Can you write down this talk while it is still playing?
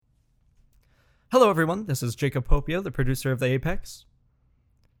Hello everyone, this is Jacob Popio, the producer of The Apex.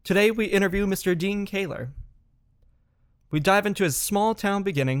 Today we interview Mr. Dean Kahler. We dive into his small town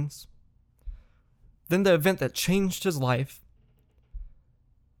beginnings, then the event that changed his life,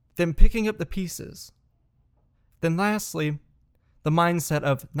 then picking up the pieces, then lastly, the mindset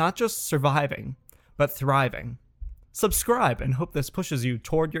of not just surviving, but thriving. Subscribe and hope this pushes you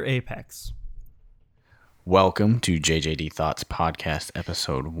toward your apex. Welcome to JJD Thoughts Podcast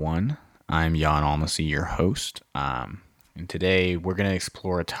Episode 1. I'm Jan Almasy, your host, and today we're going to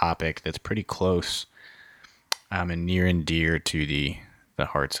explore a topic that's pretty close and near and dear to the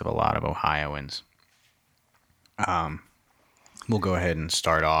hearts of a lot of Ohioans. We'll go ahead and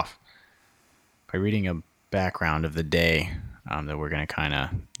start off by reading a background of the day that we're going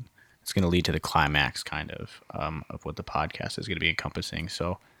to it's going to lead to the climax of what the podcast is going to be encompassing.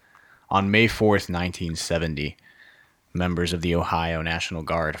 So on May 4th, 1970, members of the Ohio National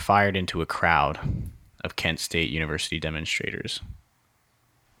Guard fired into a crowd of Kent State University demonstrators,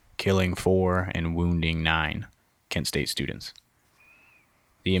 killing 4 and wounding 9 Kent State students.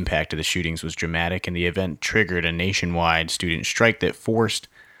 The impact of the shootings was dramatic, and the event triggered a nationwide student strike that forced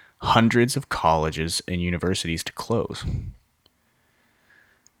hundreds of colleges and universities to close.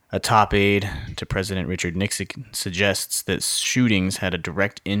 A top aide to President Richard Nixon suggests that shootings had a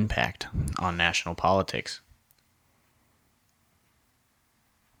direct impact on national politics.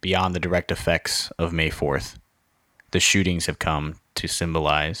 Beyond the direct effects of May 4th, the shootings have come to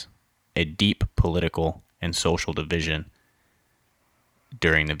symbolize a deep political and social division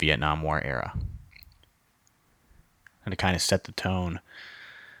during the Vietnam War era. And to kind of set the tone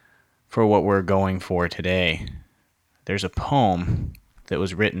for what we're going for today, there's a poem that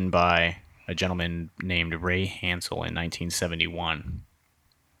was written by a gentleman named Ray Hansel in 1971.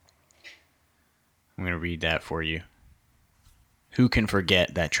 I'm going to read that for you. Who can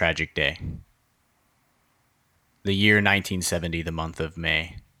forget that tragic day? The year 1970, the month of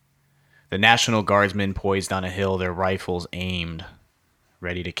May. The National Guardsmen poised on a hill, their rifles aimed,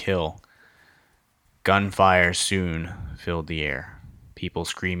 ready to kill. Gunfire soon filled the air, people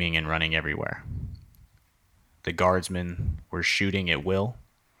screaming and running everywhere. The guardsmen were shooting at will,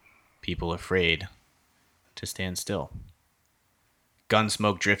 people afraid to stand still.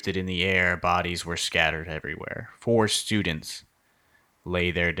 Gunsmoke drifted in the air, bodies were scattered everywhere. 4 students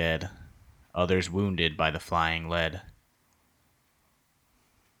lay there dead, others wounded by the flying lead.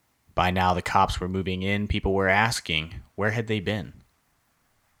 By now the cops were moving in, people were asking, where had they been?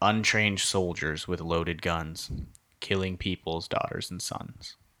 Untrained soldiers with loaded guns, killing people's daughters and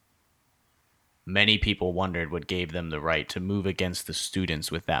sons. Many people wondered what gave them the right to move against the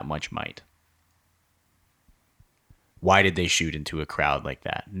students with that much might. Why did they shoot into a crowd like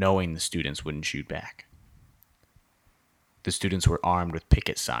that, knowing the students wouldn't shoot back? The students were armed with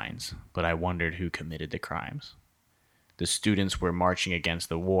picket signs, but I wondered who committed the crimes. The students were marching against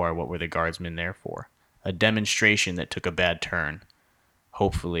the war. What were the guardsmen there for? A demonstration that took a bad turn.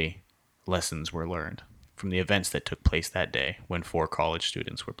 Hopefully, lessons were learned from the events that took place that day when 4 college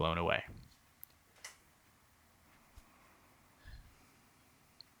students were blown away.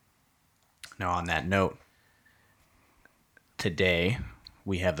 Now, on that note, today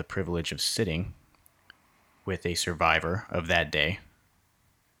we have the privilege of sitting with a survivor of that day.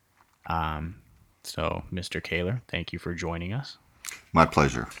 So, Mr. Kahler, thank you for joining us. My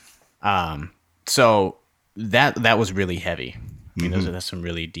pleasure. So that was really heavy. I mean, that's some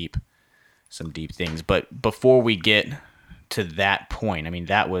really deep things. But before we get to that point, I mean,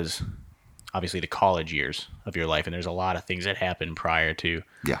 that was obviously the college years of your life, and there's a lot of things that happened prior to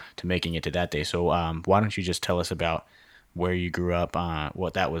making it to that day. So why don't you just tell us about where you grew up,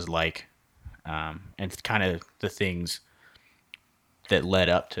 what that was like, and kind of the things that led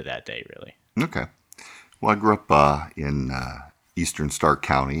up to that day, really. Okay. Well, I grew up in eastern Stark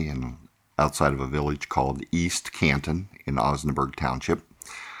County and outside of a village called East Canton in Osnaburg Township.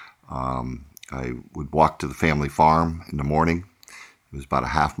 I would walk to the family farm in the morning. It was about a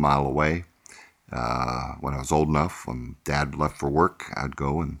half mile away. When I was old enough, when Dad left for work, I'd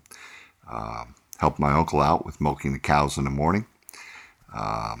go and help my uncle out with milking the cows in the morning.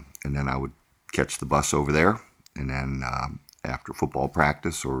 And then I would catch the bus over there. And then after football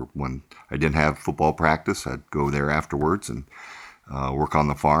practice, or when I didn't have football practice, I'd go there afterwards and work on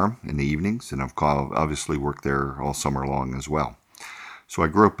the farm in the evenings. And I've obviously worked there all summer long as well. So I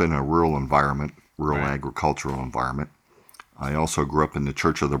grew up in a rural environment, agricultural environment. I also grew up in the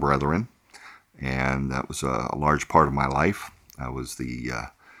Church of the Brethren, and that was a large part of my life. I was the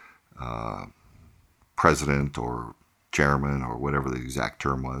president or chairman or whatever the exact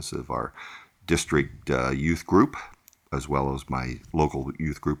term was of our district youth group, as well as my local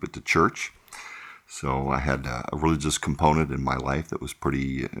youth group at the church. So I had a religious component in my life that was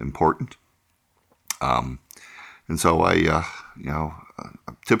pretty important. And so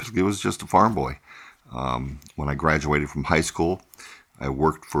typically was just a farm boy. When I graduated from high school, I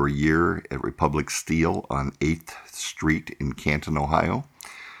worked for a year at Republic Steel on 8th Street in Canton, Ohio,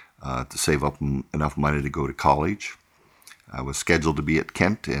 to save up enough money to go to college. I was scheduled to be at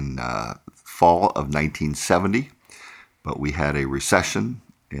Kent in fall of 1970, but we had a recession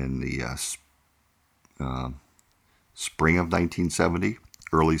in the spring of 1970,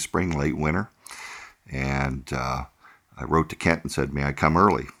 early spring, late winter, and I wrote to Kent and said, may I come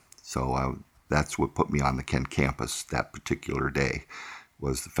early? So that's what put me on the Kent campus that particular day,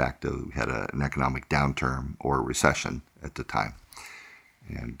 was the fact that we had an economic downturn or a recession at the time.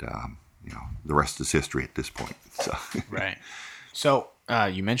 And, the rest is history at this point. So. Right. So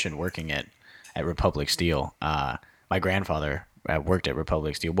you mentioned working at Republic Steel. My grandfather worked at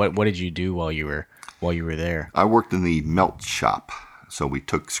Republic Steel. What did you do while you were there? I worked in the melt shop. So we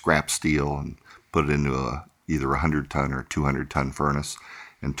took scrap steel and put it into either a 100-ton or 200-ton furnace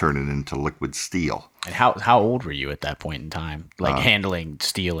and turned it into liquid steel. And how old were you at that point in time? Like handling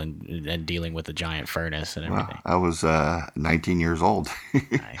steel and dealing with a giant furnace and everything? Well, I was 19 years old.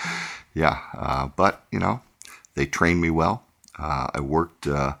 Nice. Yeah, but, they trained me well. I worked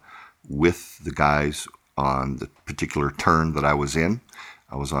with the guys on the particular turn that I was in.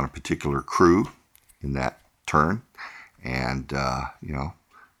 I was on a particular crew in that turn, and,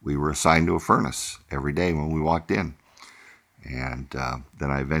 we were assigned to a furnace every day when we walked in. And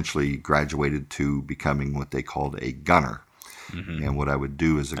then I eventually graduated to becoming what they called a gunner. Mm-hmm. And what I would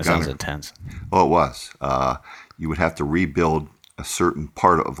do as a gunner... That sounds intense. Well, it was. You would have to rebuild a certain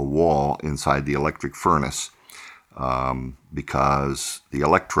part of a wall inside the electric furnace because the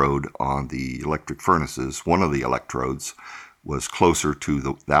electrode on the electric furnaces, one of the electrodes, was closer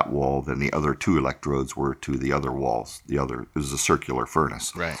to that wall than the other two electrodes were to the other walls. It was a circular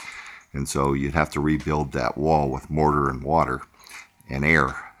furnace. Right. And so you'd have to rebuild that wall with mortar and water and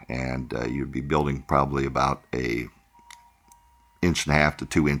air. And you'd be building probably about a 1.5 to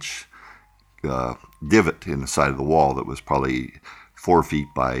 2 inch divot in the side of the wall that was probably 4 feet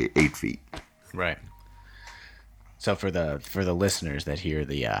by 8 feet. Right. So for the listeners that hear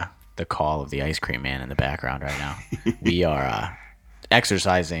the call of the ice cream man in the background right now, we are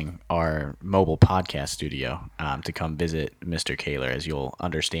exercising our mobile podcast studio to come visit Mr. Kahler, as you'll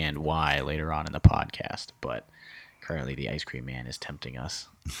understand why later on in the podcast. But currently the ice cream man is tempting us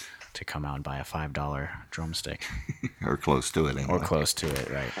to come out and buy a $5 drumstick. Or close to it, anyway. Or close to it,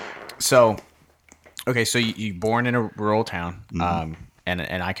 right. So, okay, so you born in a rural town, mm-hmm.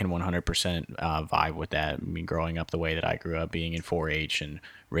 And I can 100% vibe with that. I mean, growing up the way that I grew up, being in 4-H and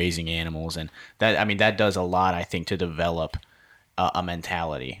raising animals, and that does a lot, I think, to develop a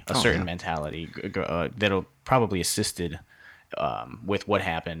mentality, a certain mentality that'll probably assisted with what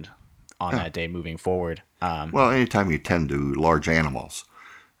happened on that day moving forward. Well, anytime you tend to large animals,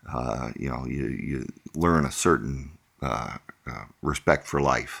 you learn a certain respect for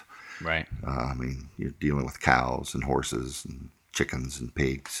life. Right. You're dealing with cows and horses and chickens and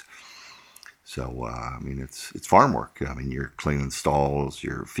pigs. So, it's farm work. You're cleaning stalls,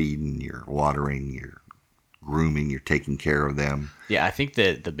 you're feeding, you're watering, you're grooming, you're taking care of them. Yeah, I think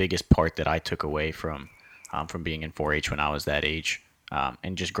that the biggest part that I took away from being in 4-H when I was that age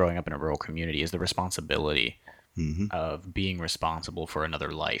and just growing up in a rural community is the responsibility mm-hmm. of being responsible for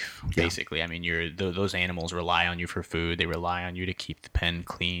another life, basically. Yeah. Those animals rely on you for food. They rely on you to keep the pen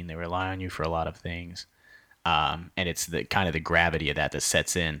clean. They rely on you for a lot of things. And it's the kind of the gravity of that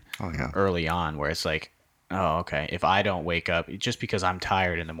sets in early on, where it's like, oh, okay, if I don't wake up, just because I'm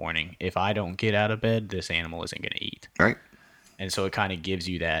tired in the morning, if I don't get out of bed, this animal isn't going to eat. Right. And so it kind of gives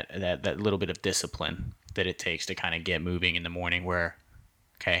you that little bit of discipline that it takes to kind of get moving in the morning where,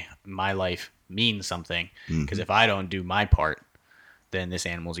 okay, my life means something, because if I don't do my part, then this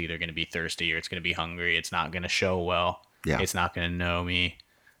animal's either going to be thirsty or it's going to be hungry. It's not going to show well. Yeah. It's not going to know me.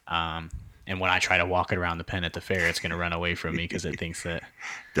 And when I try to walk it around the pen at the fair, it's going to run away from me because it thinks that...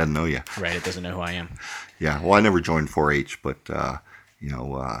 Doesn't know you. Right, it doesn't know who I am. Yeah, well, I never joined 4-H, but,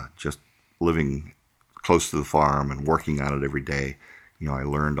 just living close to the farm and working on it every day, I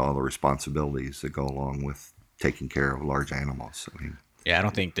learned all the responsibilities that go along with taking care of large animals. Yeah, I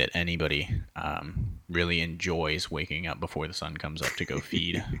don't think that anybody really enjoys waking up before the sun comes up to go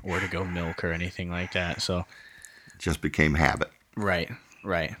feed or to go milk or anything like that. So it just became habit. Right.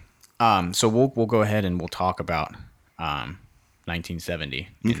 So we'll go ahead and we'll talk about 1970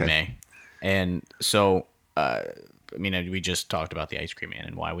 in May. And so, we just talked about the ice cream man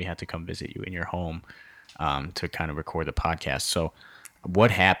and why we had to come visit you in your home to kind of record the podcast. So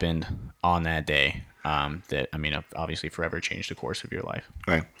What happened on that day that, I mean, obviously forever changed the course of your life?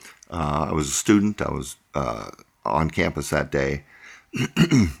 Right. I was a student. I was on campus that day.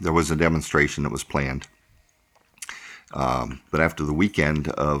 There was a demonstration that was planned. But after the weekend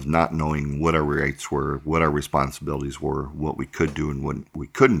of not knowing what our rights were, what our responsibilities were, what we could do and what we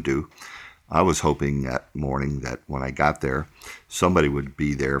couldn't do, I was hoping that morning that when I got there, somebody would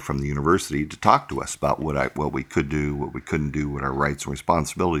be there from the university to talk to us about what we could do, what we couldn't do, what our rights and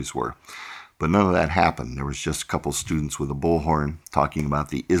responsibilities were. But none of that happened. There was just a couple students with a bullhorn talking about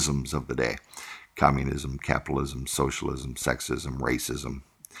the isms of the day: communism, capitalism, socialism, sexism, racism,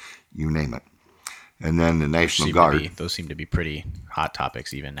 you name it. And then the National Guard. Those seem to be pretty hot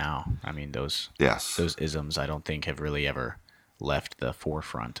topics even now. I mean, Yes. those isms I don't think have really ever left the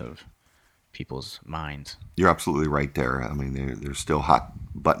forefront of people's minds. You're absolutely right there. I mean, they're still hot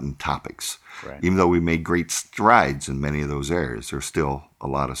button topics. Right. Even though we made great strides in many of those areas, there's still a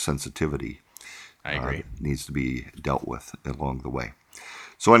lot of sensitivity. I agree. That needs to be dealt with along the way.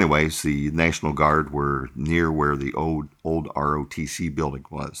 So anyways, the National Guard were near where the old ROTC building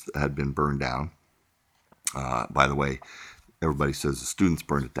was that had been burned down. By the way, everybody says the students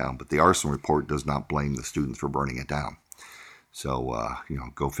burned it down, but the arson report does not blame the students for burning it down. So,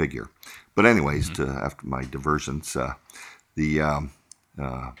 go figure. But anyways, after my diversions, they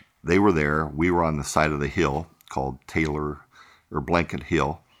were there. We were on the side of the hill called Blanket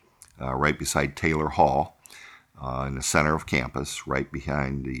Hill, right beside Taylor Hall, in the center of campus, right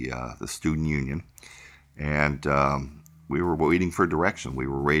behind the student union. And we were waiting for direction. We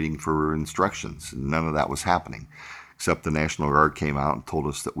were waiting for instructions. And none of that was happening, except the National Guard came out and told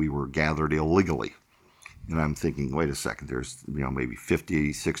us that we were gathered illegally. And I'm thinking, wait a second, there's maybe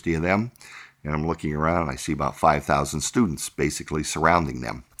 50, 60 of them. And I'm looking around and I see about 5,000 students basically surrounding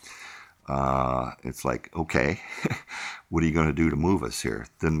them. It's like, okay, what are you going to do to move us here?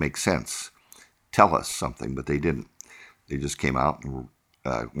 Didn't make sense. Tell us something, but they didn't. They just came out and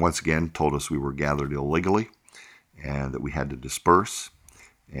once again told us we were gathered illegally and that we had to disperse.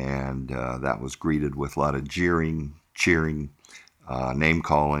 And that was greeted with a lot of jeering, cheering, name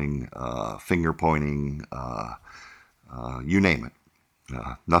calling, finger pointing, you name it.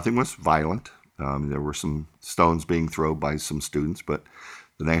 Nothing was violent. There were some stones being thrown by some students, but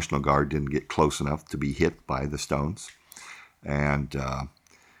the National Guard didn't get close enough to be hit by the stones. And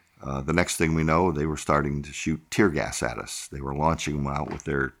the next thing we know, they were starting to shoot tear gas at us. They were launching them out with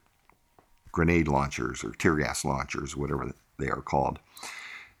their grenade launchers or tear gas launchers, whatever they are called.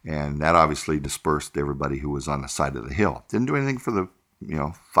 And that obviously dispersed everybody who was on the side of the hill. Didn't do anything for the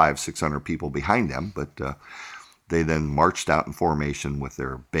 500-600 people behind them, but they then marched out in formation with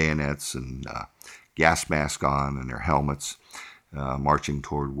their bayonets and gas mask on and their helmets, marching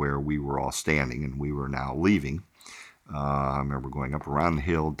toward where we were all standing, and we were now leaving. I remember going up around the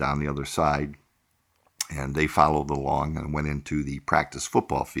hill, down the other side, and they followed along and went into the practice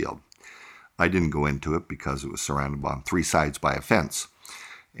football field. I didn't go into it because it was surrounded on three sides by a fence.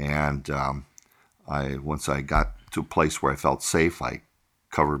 And once I got to a place where I felt safe, I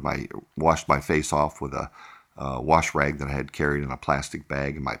washed my face off with a wash rag that I had carried in a plastic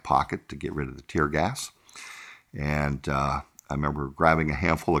bag in my pocket to get rid of the tear gas. And I remember grabbing a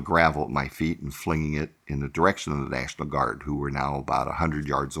handful of gravel at my feet and flinging it in the direction of the National Guard, who were now about 100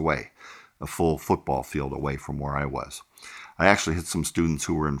 yards away, a full football field away from where I was. I actually hit some students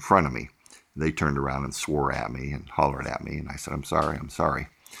who were in front of me. They turned around and swore at me and hollered at me, and I said, I'm sorry.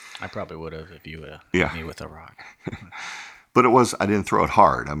 I probably would have if you hit me with a rock. But I didn't throw it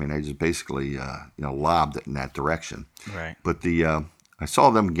hard. I mean, I just basically, lobbed it in that direction. Right. But I saw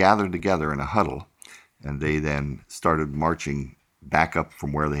them gather together in a huddle, and they then started marching back up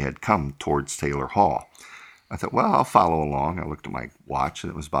from where they had come towards Taylor Hall. I thought, well, I'll follow along. I looked at my watch,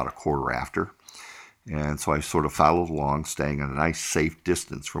 and it was about a quarter after. And so I sort of followed along, staying at a nice, safe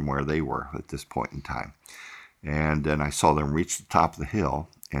distance from where they were at this point in time. And then I saw them reach the top of the hill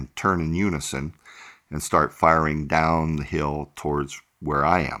and turn in unison and start firing down the hill towards where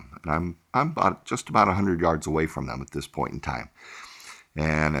I am. And I'm just about 100 yards away from them at this point in time.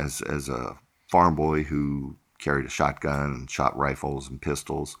 And as a farm boy who carried a shotgun and shot rifles and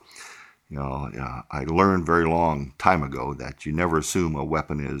pistols, I learned very long time ago that you never assume a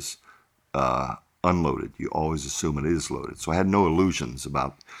weapon is unloaded. You always assume it is loaded. So I had no illusions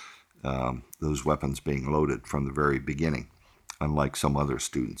about those weapons being loaded from the very beginning, unlike some other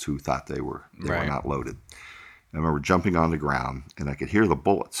students who thought they were not loaded. I remember jumping on the ground, and I could hear the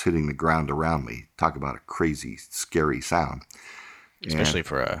bullets hitting the ground around me. Talk about a crazy, scary sound. Especially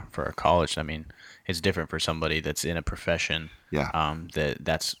for a college. I mean, It's different for somebody that's in a profession, Yeah.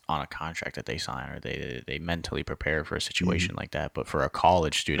 that's on a contract that they sign, or they mentally prepare for a situation like that. But for a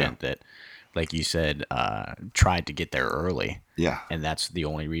college student that, like you said, tried to get there early, Yeah. and that's the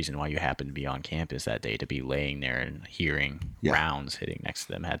only reason why you happened to be on campus that day, to be laying there and hearing Yeah. rounds hitting next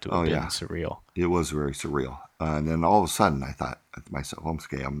to them, had to have Oh, been yeah. surreal. It was very surreal. And then all of a sudden, I thought to myself,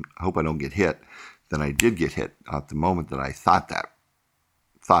 okay, I hope I don't get hit. Then I did get hit at the moment that I thought that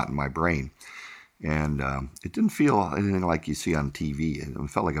thought in my brain. And it didn't feel anything like you see on TV. It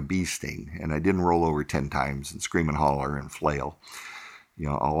felt like a bee sting. And I didn't roll over 10 times and scream and holler and flail.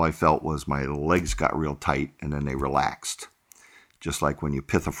 All I felt was my legs got real tight and then they relaxed. Just like when you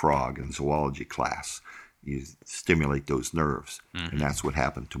pith a frog in zoology class, you stimulate those nerves. And that's what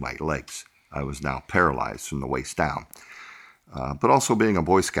happened to my legs. I was now paralyzed from the waist down. But also being a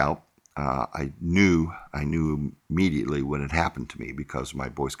Boy Scout, I knew immediately what had happened to me because of my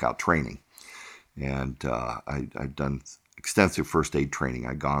Boy Scout training. And I'd done extensive first aid training.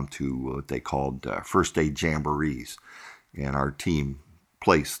 I'd gone to what they called first aid jamborees. And our team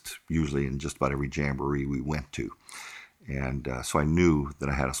placed usually in just about every jamboree we went to. And so I knew that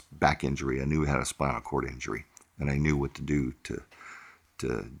I had a back injury. I knew I had a spinal cord injury. And I knew what to do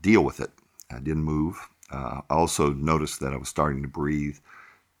to deal with it. I didn't move. I also noticed that I was starting to breathe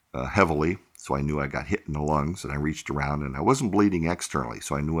heavily, so I knew I got hit in the lungs, and I reached around, and I wasn't bleeding externally,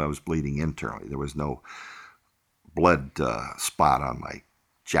 so I knew I was bleeding internally. There was no blood spot on my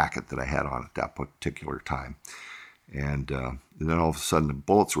jacket that I had on at that particular time. And then all of a sudden, the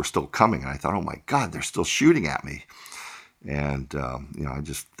bullets were still coming, and I thought, oh my God, they're still shooting at me. And, I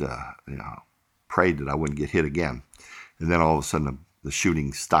just, prayed that I wouldn't get hit again. And then all of a sudden, the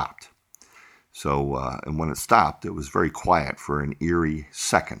shooting stopped. So, and when it stopped, it was very quiet for an eerie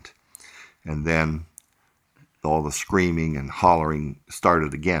second. And then all the screaming and hollering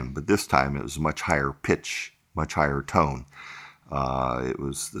started again, but this time it was a much higher pitch, much higher tone. It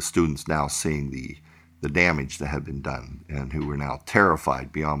was the students now seeing the damage that had been done and who were now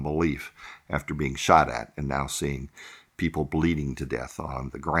terrified beyond belief after being shot at and now seeing people bleeding to death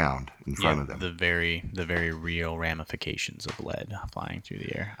on the ground in front of them. The very real ramifications of lead flying through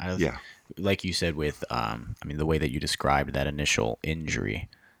the air. Yeah. Like you said with, the way that you described that initial injury,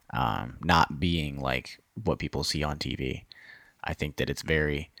 not being like what people see on TV, I think that it's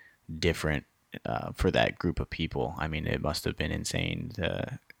very different for that group of people. I mean, it must have been insane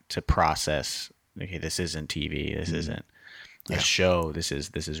to process. Okay, this isn't TV. This isn't a show. This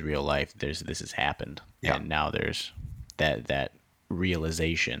is real life. This has happened, and now there's that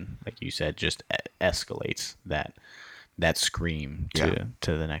realization, like you said, just escalates that scream to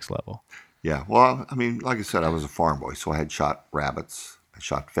the next level. Yeah, well, I mean, like I said, I was a farm boy, so I had shot rabbits, I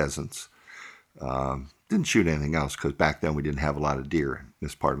shot pheasants. Didn't shoot anything else because back then we didn't have a lot of deer in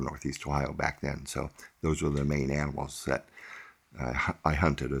this part of Northeast Ohio back then. So those were the main animals that I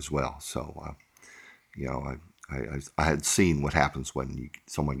hunted as well. So, I had seen what happens when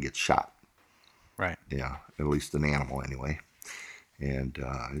someone gets shot. Right. Yeah, at least an animal anyway. And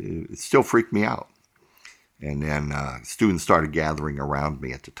it still freaked me out. And then students started gathering around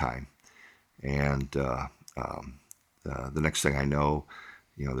me at the time. And the next thing I know,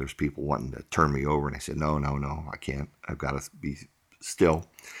 there's people wanting to turn me over. And I said, no, I can't. I've got to be still.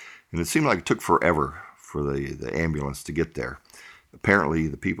 And it seemed like it took forever for the ambulance to get there. Apparently,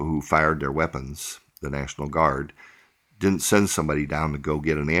 the people who fired their weapons, the National Guard, didn't send somebody down to go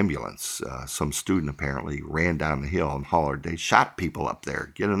get an ambulance. Some student apparently ran down the hill and hollered, they shot people up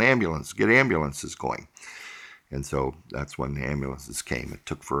there. Get an ambulance. Get ambulances going. And so that's when the ambulances came. It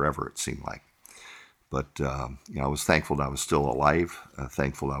took forever, it seemed like. But, I was thankful that I was still alive,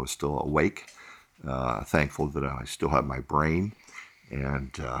 thankful that I was still awake, thankful that I still had my brain,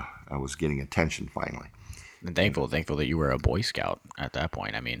 and I was getting attention finally. And thankful that you were a Boy Scout at that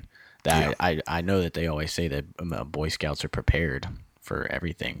point. I mean, I know that they always say that Boy Scouts are prepared for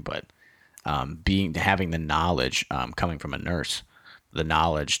everything, but having the knowledge coming from a nurse, the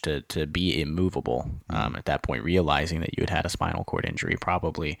knowledge to be immovable at that point, realizing that you had a spinal cord injury,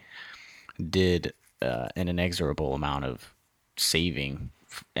 probably did an inexorable amount of saving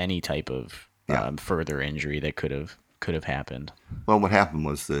any type of further injury that could have happened. Well, what happened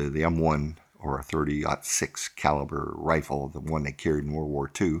was the M1 or a 30-06 caliber rifle, the one they carried in World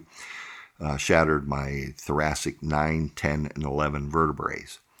War II, shattered my thoracic 9, 10, and 11 vertebrae.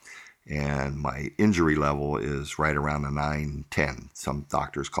 And my injury level is right around a 9, 10. Some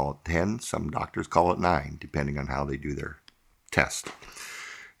doctors call it 10, some doctors call it 9, depending on how they do their test.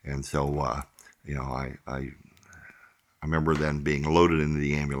 And so, I remember then being loaded into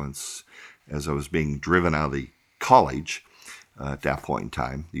the ambulance as I was being driven out of the college at that point in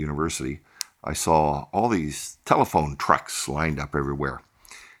time, the university. I saw all these telephone trucks lined up everywhere,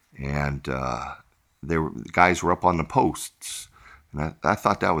 and the guys were up on the posts. And I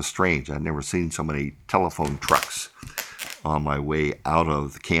thought that was strange. I'd never seen so many telephone trucks on my way out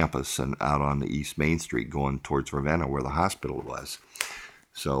of the campus and out on the East Main Street going towards Ravenna where the hospital was.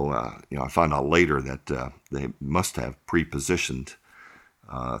 So, I found out later that they must have pre-positioned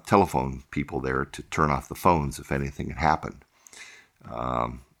telephone people there to turn off the phones if anything had happened,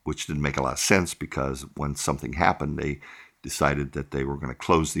 which didn't make a lot of sense because when something happened, they decided that they were going to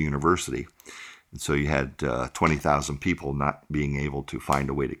close the university. And so you had 20,000 people not being able to find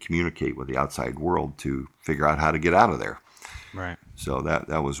a way to communicate with the outside world to figure out how to get out of there. Right. So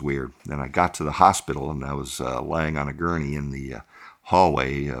that was weird. Then I got to the hospital, and I was lying on a gurney in the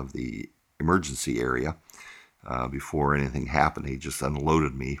hallway of the emergency area before anything happened. He just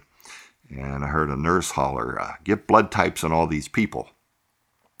unloaded me, and I heard a nurse holler, "Get blood types on all these people."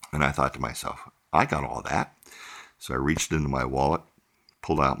 And I thought to myself, I got all that. So I reached into my wallet,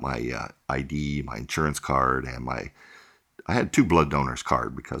 pulled out my ID, my insurance card, and I had 2 blood donors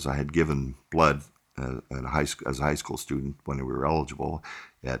card because I had given blood as a high school student when we were eligible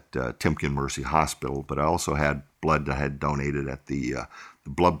at Timken Mercy Hospital, but I also had blood that I had donated at the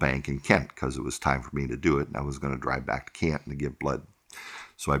blood bank in Kent because it was time for me to do it, and I was going to drive back to Canton to give blood.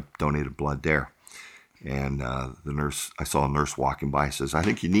 So I donated blood there. And I saw a nurse walking by, says, "I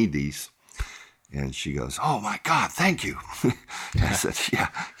think you need these." And she goes, "Oh my God, thank you." I said, "Yeah,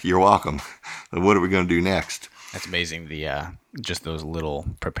 you're welcome. What are we going to do next?" That's amazing. The just those little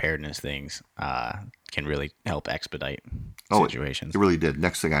preparedness things can really help expedite situations. It really did.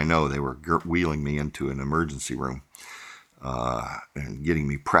 Next thing I know, they were wheeling me into an emergency room and getting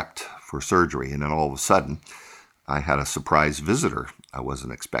me prepped for surgery. And then all of a sudden, I had a surprise visitor I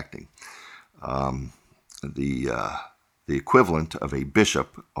wasn't expecting. The equivalent of a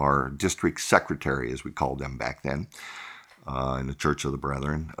bishop, or district secretary, as we called them back then, in the Church of the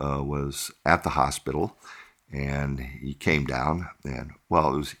Brethren, was at the hospital, and he came down, and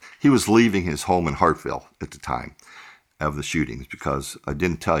he was leaving his home in Hartville at the time of the shootings, because I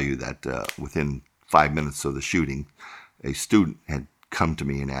didn't tell you that within 5 minutes of the shooting, a student had come to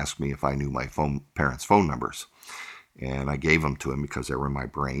me and asked me if I knew my parents' phone numbers, and I gave them to him because they were in my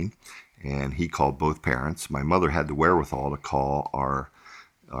brain. And he called both parents. My mother had the wherewithal to call our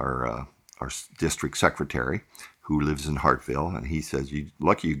district secretary, who lives in Hartville, and he says,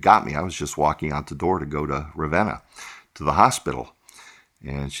 "Lucky you got me. I was just walking out the door to go to Ravenna, to the hospital."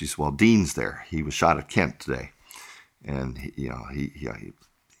 And she said, "Well, Dean's there. He was shot at Kent today." And he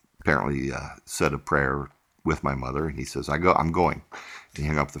apparently said a prayer with my mother, and he says, "I'm going." He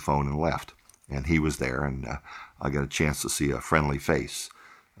hung up the phone and left. And he was there, and I got a chance to see a friendly face.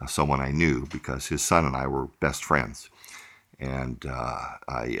 Someone I knew because his son and I were best friends, and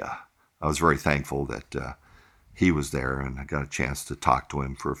I was very thankful that he was there, and I got a chance to talk to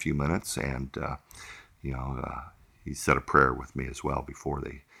him for a few minutes, and he said a prayer with me as well before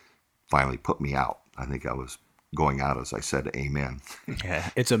they finally put me out. I think I was going out as I said amen. Yeah,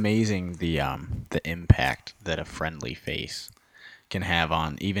 it's amazing the impact that a friendly face can have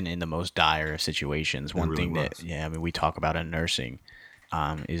on even in the most dire situations. One thing that we talk about in nursing.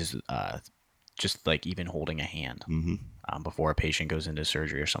 Is just like even holding a hand before a patient goes into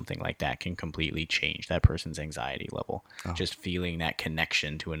surgery or something like that can completely change that person's anxiety level. Just feeling that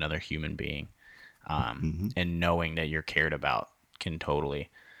connection to another human being and knowing that you're cared about can totally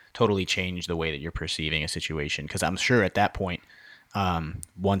change the way that you're perceiving a situation. Because I'm sure at that point,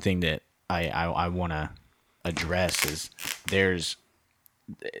 one thing that I want to address is there's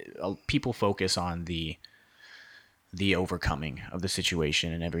people focus on the overcoming of the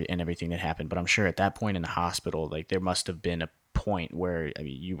situation and everything that happened. But I'm sure at that point in the hospital, like there must have been a point where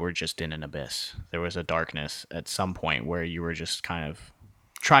you were just in an abyss. There was a darkness at some point where you were just kind of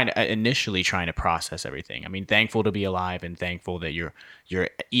initially trying to process everything. I mean, thankful to be alive and thankful that you're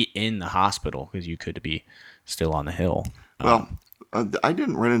in the hospital because you could be still on the hill. Well, I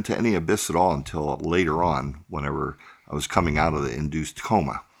didn't run into any abyss at all until later on, whenever I was coming out of the induced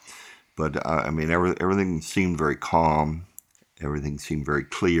coma. But, everything seemed very calm. Everything seemed very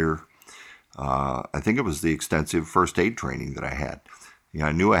clear. I think it was the extensive first aid training that I had.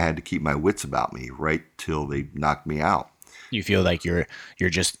 I knew I had to keep my wits about me right till they knocked me out. You feel like you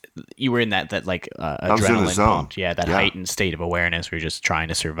were in that like adrenaline pumped, that heightened state of awareness where you're just trying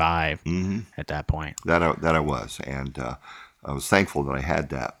to survive at that point. That I was, and I was thankful that I had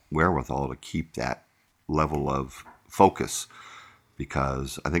that wherewithal to keep that level of focus,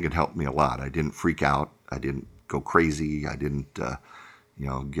 because I think it helped me a lot. I didn't freak out. I didn't go crazy. I didn't,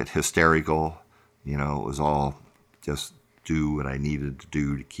 get hysterical. It was all just do what I needed to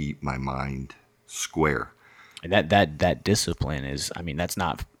do to keep my mind square. And that discipline is, I mean, that's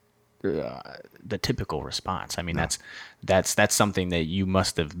not the typical response. I mean, No. that's something that you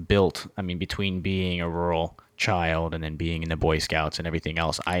must have built. I mean, between being a rural child and then being in the Boy Scouts and everything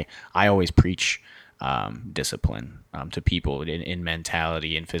else, I always preach discipline to people in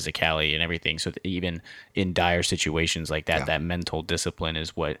mentality and physicality and everything. So that even in dire situations like that, Yeah. that mental discipline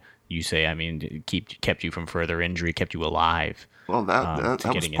is what you say. I mean, kept you from further injury, kept you alive. Well, that to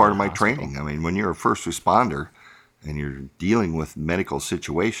was getting part into of my the hospital. training. I mean, when you're a first responder and you're dealing with medical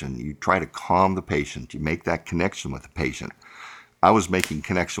situation, you try to calm the patient. You make that connection with the patient. I was making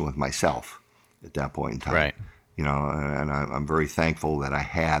connection with myself at that point in time. Right. You know, and I'm very thankful that I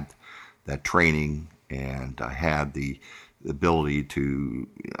had that training and I had the ability to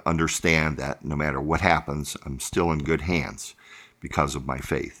understand that no matter what happens, I'm still in good hands because of my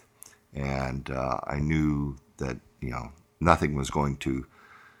faith. And I knew that, nothing was going to,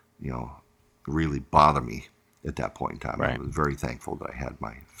 really bother me at that point in time. Right. I was very thankful that I had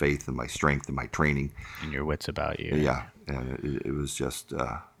my faith and my strength and my training. And your wits about you. Yeah, and it was just,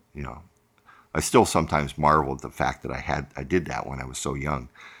 I still sometimes marvel at the fact that I did that when I was so young.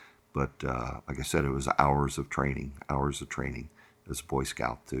 But like I said, it was hours of training as a Boy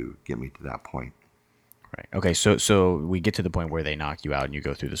Scout to get me to that point. Right. Okay. So we get to the point where they knock you out and you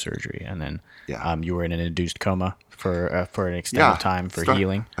go through the surgery, and then Yeah. you were in an induced coma for an extended time for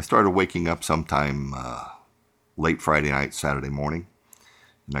healing. I started waking up sometime late Friday night, Saturday morning,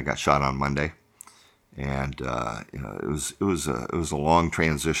 and I got shot on Monday. And it was a long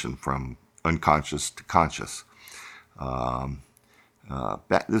transition from unconscious to conscious. Now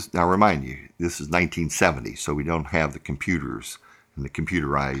remind you, this is 1970, so we don't have the computers and the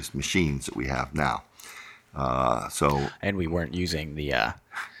computerized machines that we have now. And we weren't using the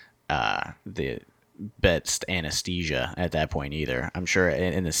best anesthesia at that point either. I'm sure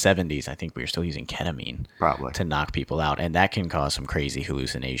in the 70s, I think we were still using ketamine Probably. to knock people out, and that can cause some crazy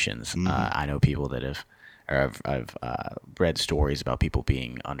hallucinations. I know people that I've read stories about people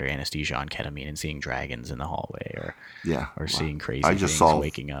being under anesthesia on ketamine and seeing dragons in the hallway, or seeing crazy things,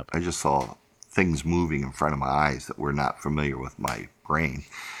 waking up. I just saw things moving in front of my eyes that were not familiar with my brain.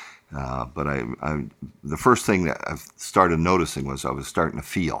 But the first thing that I started noticing was I was starting to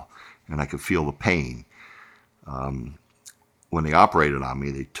feel, and I could feel the pain. When they operated on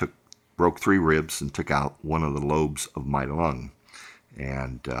me, they broke 3 ribs and took out one of the lobes of my lung,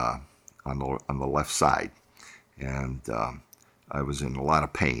 and on the left side, and I was in a lot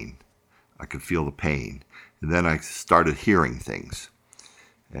of pain. I could feel the pain, and then I started hearing things,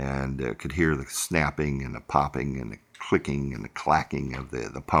 and I could hear the snapping and the popping and the clicking and the clacking of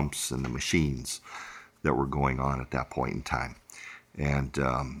the pumps and the machines that were going on at that point in time. And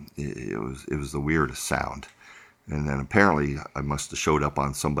it was the weirdest sound. And then apparently I must have showed up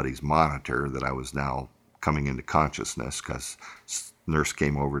on somebody's monitor that I was now coming into consciousness, because nurse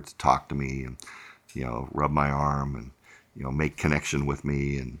came over to talk to me and, rub my arm and, make connection with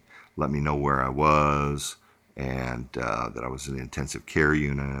me and let me know where I was, and that I was in the intensive care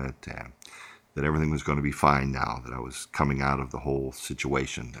unit, and that everything was going to be fine now, that I was coming out of the whole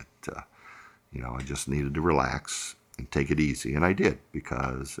situation, that, I just needed to relax and take it easy. And I did,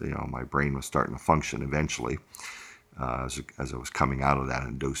 because, my brain was starting to function eventually as I was coming out of that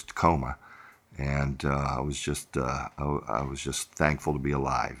induced coma. And I was just thankful to be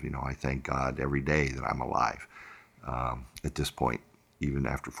alive. I thank God every day that I'm alive at this point, even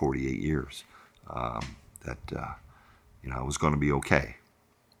after 48 years, that, I was going to be okay.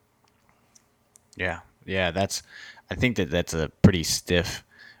 Yeah. I think that's a pretty stiff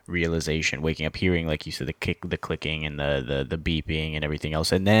realization, waking up, hearing, like you said, the clicking and the beeping and everything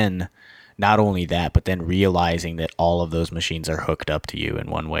else. And then not only that, but then realizing that all of those machines are hooked up to you in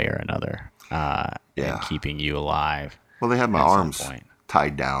one way or another, and keeping you alive. Well, they had my arms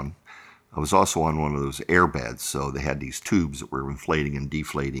tied down. I was also on one of those air beds, so they had these tubes that were inflating and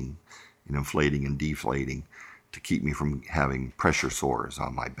deflating and inflating and deflating to keep me from having pressure sores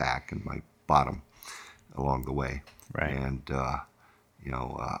on my back and my bottom along the way. Right. And,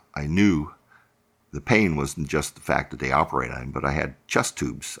 I knew the pain wasn't just the fact that they operated on me, but I had chest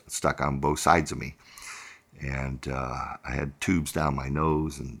tubes stuck on both sides of me. And I had tubes down my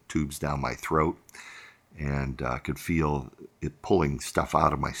nose and tubes down my throat. And I could feel it pulling stuff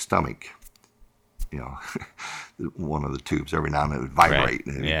out of my stomach. One of the tubes, every now and then it would vibrate.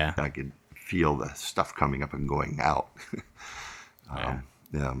 Right. And I could feel the stuff coming up and going out.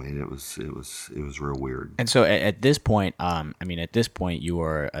 I mean, it was real weird. And so at this point, you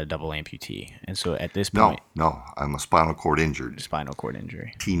were a double amputee. And so at this point, No, I'm a spinal cord injured. spinal cord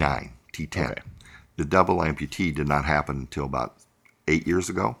injury. T9, T10. Okay. the double amputee did not happen until about 8 years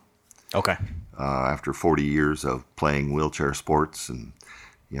ago. Okay. After 40 years of playing wheelchair sports and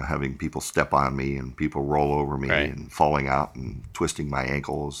having people step on me and people roll over me Right. and falling out and twisting my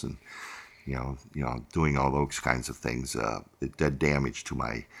ankles and doing all those kinds of things, it did damage to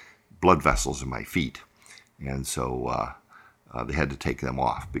my blood vessels in my feet, and so they had to take them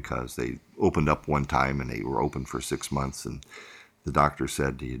off because they opened up one time and they were open for 6 months, and the doctor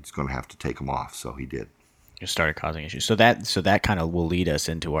said he's going to have to take them off, so he did. You started causing issues. So that kind of will lead us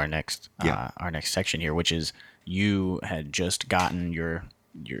into our next section here, which is you had just gotten your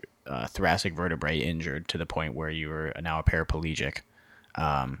thoracic vertebrae injured to the point where you were now a paraplegic,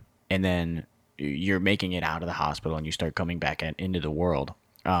 and then you're making it out of the hospital and you start coming back into the world.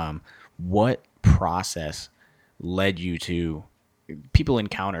 What process led you to? People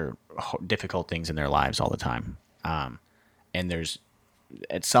encounter difficult things in their lives all the time, and there's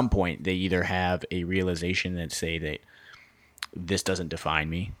at some point they either have a realization that say that this doesn't define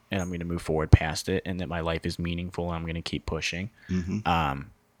me and I'm going to move forward past it and that my life is meaningful and I'm going to keep pushing. Mm-hmm.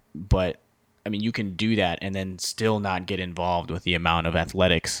 But I mean, you can do that and then still not get involved with the amount of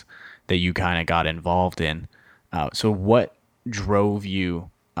athletics that you kind of got involved in. So what drove you,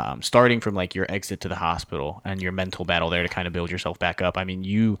 starting from like your exit to the hospital and your mental battle there to kind of build yourself back up? I mean,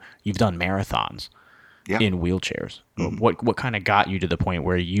 you've done marathons. Yeah. In wheelchairs. Mm-hmm. What kind of got you to the point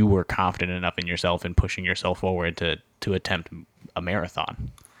where you were confident enough in yourself and pushing yourself forward to attempt a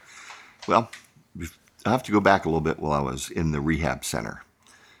marathon? Well, I have to go back a little bit while I was in the rehab center.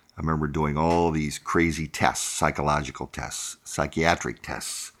 I remember doing all these crazy tests, psychological tests, psychiatric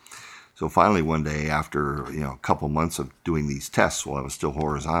tests. So finally one day after a couple months of doing these tests while I was still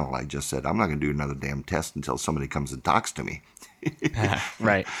horizontal, I just said, I'm not going to do another damn test until somebody comes and talks to me.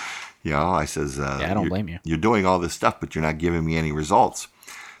 Right. I says, I don't blame you. You're doing all this stuff, but you're not giving me any results.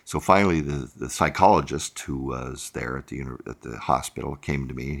 So finally, the psychologist who was there at the hospital came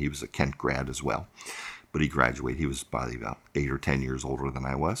to me. He was a Kent grad as well, but he graduated. He was probably about 8 or 10 years older than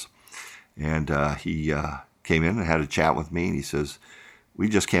I was. And he came in and had a chat with me, and he says, we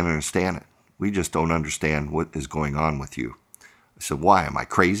just can't understand it. We just don't understand what is going on with you. I said, why? Am I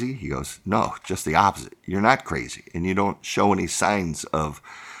crazy? He goes, no, just the opposite. You're not crazy, and you don't show any signs of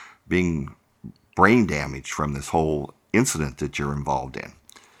being brain damaged from this whole incident that you're involved in.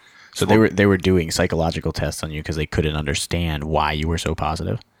 So they were doing psychological tests on you because they couldn't understand why you were so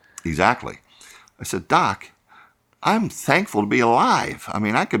positive? Exactly. I said, Doc, I'm thankful to be alive. I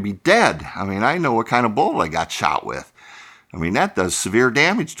mean, I could be dead. I mean, I know what kind of bullet I got shot with. I mean, that does severe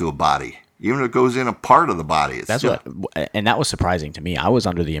damage to a body. Even if it goes in a part of the body. And that was surprising to me. I was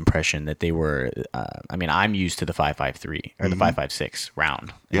under the impression that they were, I'm used to the 5.53 or the 5.56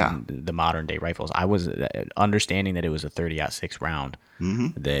 round. Yeah. The modern day rifles. I was understanding that it was a 30-06 round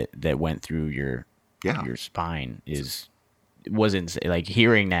that went through your spine wasn't like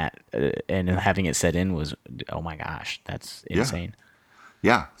hearing that and having it set in was, oh my gosh, that's insane.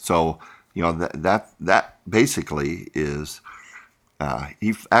 Yeah. So, that basically is,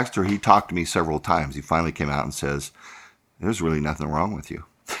 he talked to me several times. He finally came out and says, there's really nothing wrong with you.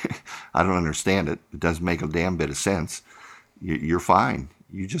 I don't understand it. It doesn't make a damn bit of sense. You're fine.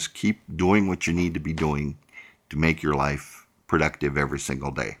 You just keep doing what you need to be doing to make your life productive every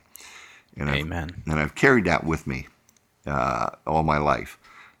single day. And Amen. I've carried that with me all my life.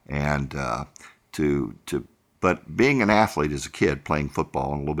 And but being an athlete as a kid, playing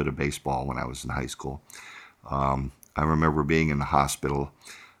football and a little bit of baseball when I was in high school, I remember being in the hospital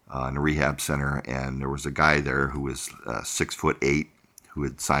in a rehab center, and there was a guy there who was 6'8", who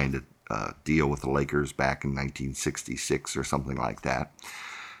had signed a deal with the Lakers back in 1966 or something like that.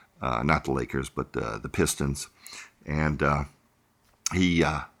 Not the Lakers, but the Pistons. And he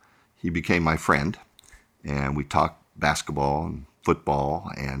became my friend, and we talked basketball and football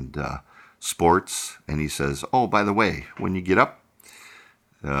and sports. And he says, oh, by the way, when you get up,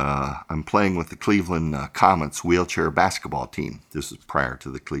 I'm playing with the Cleveland Comets wheelchair basketball team. This is prior to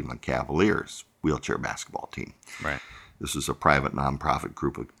the Cleveland Cavaliers wheelchair basketball team. Right. This is a private nonprofit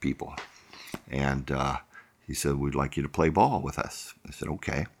group of people. And he said, we'd like you to play ball with us. I said,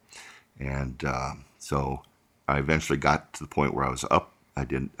 okay. And so I eventually got to the point where I was up. I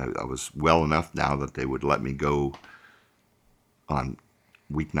was well enough now that they would let me go on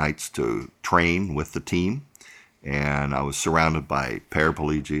weeknights to train with the team. And I was surrounded by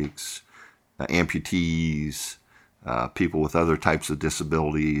paraplegics, amputees, people with other types of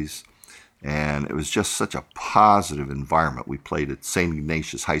disabilities. And it was just such a positive environment. We played at St.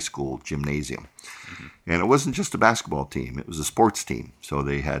 Ignatius High School gymnasium. Mm-hmm. And it wasn't just a basketball team. It was a sports team. So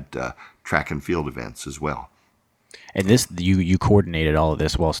they had track and field events as well. And this, you coordinated all of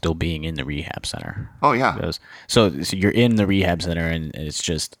this while still being in the rehab center. Oh yeah. So you're in the rehab center, and it's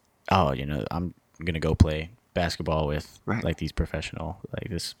just, I'm gonna go play basketball with Right. like these professional, like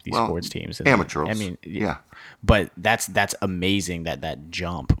these Well, sports teams. And amateurs. I mean, Yeah. but that's amazing that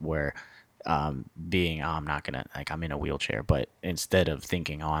jump where being, I'm not gonna, like, I'm in a wheelchair, but instead of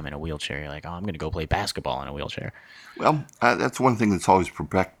thinking, I'm in a wheelchair, you're like, I'm gonna go play basketball in a wheelchair. Well, that's one thing that's always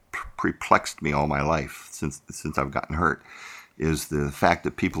perplexed me all my life since I've gotten hurt, is the fact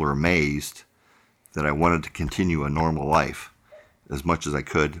that people are amazed that I wanted to continue a normal life as much as I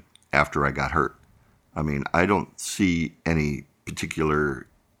could after I got hurt. I mean, I don't see any particular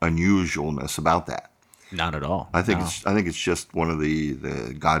unusualness about that. Not at all. I think No. it's just one of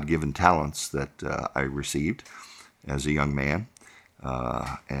the God-given talents that I received as a young man,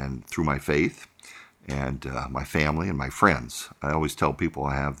 and through my faith and my family and my friends. I always tell people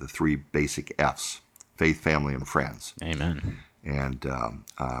I have the 3 basic F's: faith, family, and friends. Amen. And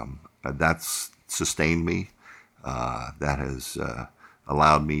that's sustained me. That has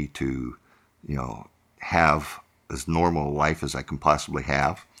allowed me to, have as normal a life as I can possibly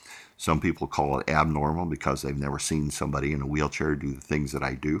have. Some people call it abnormal because they've never seen somebody in a wheelchair do the things that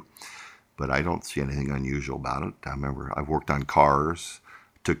I do. But I don't see anything unusual about it. I remember I've worked on cars,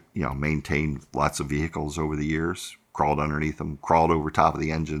 maintained lots of vehicles over the years, crawled underneath them, crawled over top of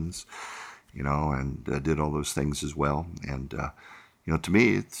the engines, and did all those things as well. And, to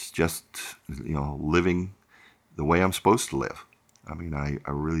me, it's just, living the way I'm supposed to live. I mean, I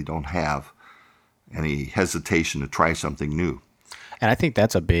really don't have any hesitation to try something new. And I think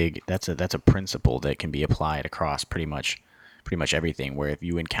that's a principle that can be applied across pretty much everything. Where if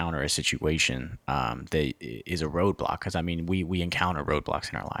you encounter a situation that is a roadblock, because I mean we encounter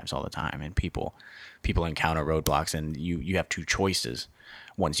roadblocks in our lives all the time, and people encounter roadblocks, and you have 2 choices.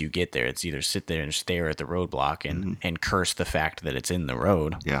 Once you get there, it's either sit there and stare at the roadblock and curse the fact that it's in the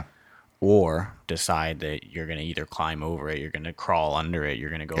road, Yeah. or decide that you're going to either climb over it, you're going to crawl under it, you're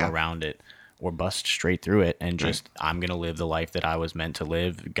going to go Yeah. around it, or bust straight through it and just, Right. I'm going to live the life that I was meant to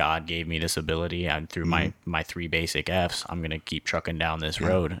live. God gave me this ability. And through my 3 basic F's, I'm going to keep trucking down this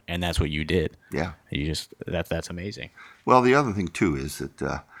road. And that's what you did. Yeah. You just, that's amazing. Well, the other thing too is that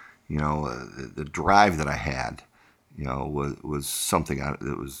the drive that I had, was something that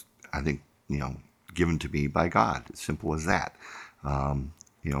was, I think, given to me by God. As simple as that.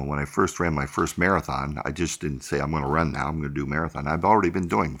 When I first ran my first marathon, I just didn't say I'm going to run now. I'm going to do a marathon. I've already been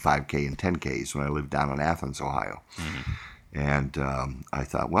doing 5K and 10Ks when I lived down in Athens, Ohio. Mm-hmm. And I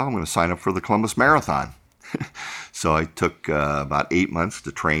thought, well, I'm going to sign up for the Columbus Marathon. So I took about 8 months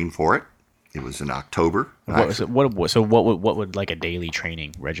to train for it. It was in October. So what would like a daily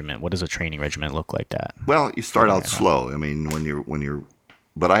training regimen? What does a training regimen look like that? Well, you start out slow. I mean,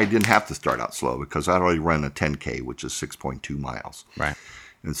 but I didn't have to start out slow because I'd already run a 10K, which is 6.2 miles. Right.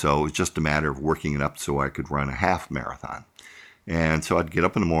 And so it was just a matter of working it up so I could run a half marathon. And so I'd get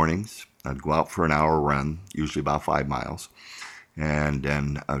up in the mornings. I'd go out for an hour run, usually about 5 miles. And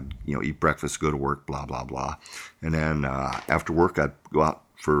then I'd, eat breakfast, go to work, blah, blah, blah. And then after work, I'd go out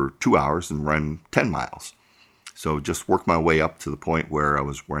for 2 hours and run 10 miles. So just work my way up to the point where I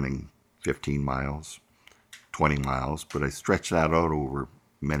was running 15 miles, 20 miles. But I stretched that out over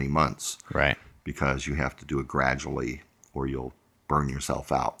many months. Right. Because you have to do it gradually or you'll burn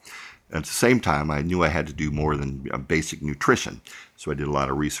yourself out. At the same time, I knew I had to do more than basic nutrition. So I did a lot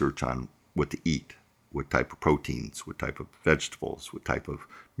of research on what to eat, what type of proteins, what type of vegetables, what type of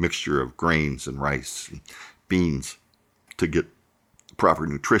mixture of grains and rice and beans to get proper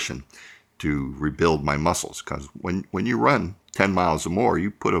nutrition to rebuild my muscles. Because when you run 10 miles or more,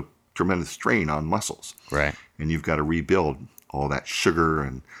 you put a tremendous strain on muscles. Right. And you've got to rebuild all that sugar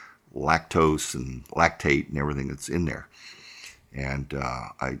and lactose and lactate and everything that's in there. And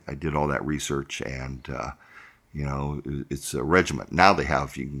I did all that research, and it's a regimen. Now you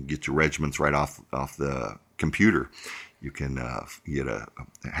can get your regimens right off the computer. You can get a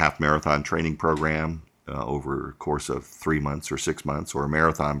half marathon training program over a course of 3 months or 6 months, or a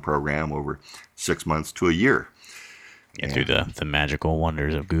marathon program over 6 months to a year. Yeah, through the magical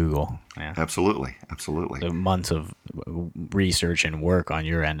wonders of Google. Yeah. Absolutely. The months of research and work on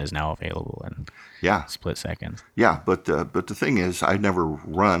your end is now available in split seconds. Yeah, but the thing is, I'd never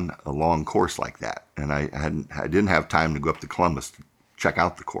run a long course like that, and I didn't have time to go up to Columbus to check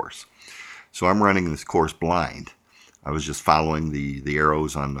out the course. So I'm running this course blind. I was just following the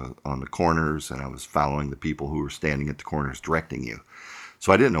arrows on the corners, and I was following the people who were standing at the corners directing you.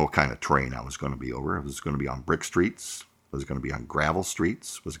 So I didn't know what kind of terrain I was going to be over. I was going to be on brick streets. Was it going to be on gravel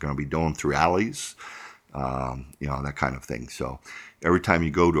streets? Was it going to be going through alleys? That kind of thing. So every time you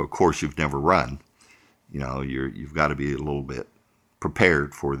go to a course you've never run, you've got to be a little bit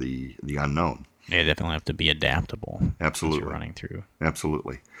prepared for the unknown. Yeah, definitely have to be adaptable. Absolutely. As you're running through.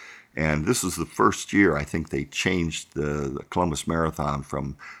 Absolutely. And this is the first year I think they changed the Columbus Marathon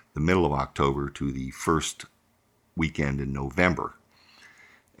from the middle of October to the first weekend in November.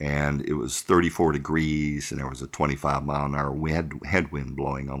 And it was 34 degrees, and there was a 25-mile-an-hour headwind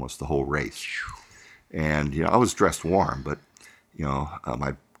blowing almost the whole race. And, I was dressed warm, but,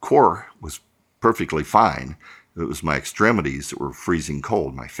 my core was perfectly fine. It was my extremities that were freezing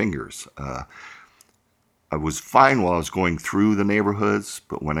cold, my fingers. I was fine while I was going through the neighborhoods,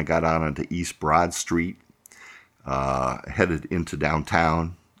 but when I got out onto East Broad Street, headed into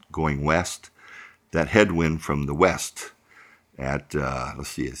downtown, going west, that headwind from the west at,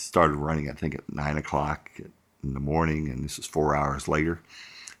 it started running, I think, at 9 o'clock in the morning, and this is 4 hours later.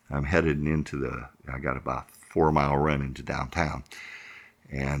 I'm headed I got about a 4-mile run into downtown.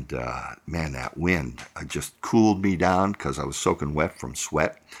 And, man, that wind just cooled me down because I was soaking wet from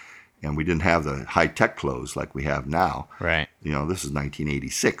sweat. And we didn't have the high-tech clothes like we have now. Right. This is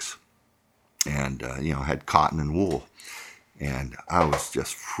 1986. And, had cotton and wool. And I was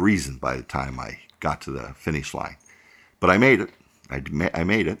just freezing by the time I got to the finish line. But I made it. I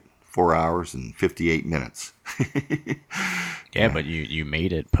made it. 4 hours and 58 minutes. Yeah, but you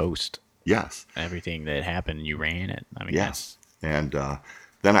made it post. Yes. Everything that happened, you ran it. I mean, yes. And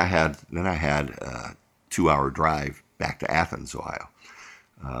then I had a 2-hour drive back to Athens, Ohio.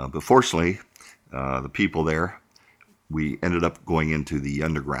 But fortunately, the people there, we ended up going into the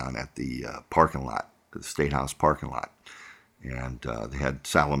underground at the parking lot, the State House parking lot. And they had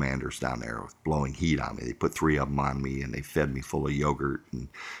salamanders down there blowing heat on me. They put 3 of them on me, and they fed me full of yogurt and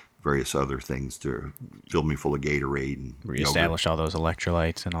various other things to fill me full of Gatorade and reestablish all those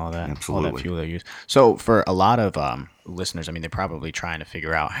electrolytes and all that. Absolutely. All that fuel they use. So for a lot of listeners, I mean, they're probably trying to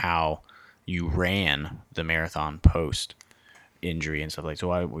figure out how you ran the marathon post injury and stuff like that. So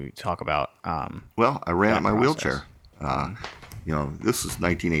why we talk about well, I ran in my wheelchair. Mm-hmm. This is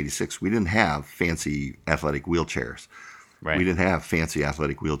 1986. We didn't have fancy athletic wheelchairs. Right. We didn't have fancy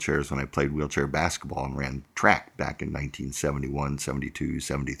athletic wheelchairs when I played wheelchair basketball and ran track back in 1971, 72,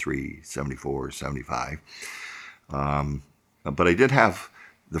 73, 74, 75. But I did have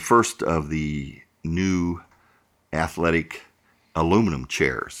the first of the new athletic aluminum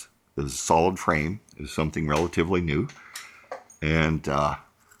chairs. It was a solid frame. It was something relatively new. And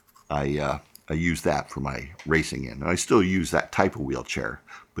I used that for my racing in. And I still use that type of wheelchair,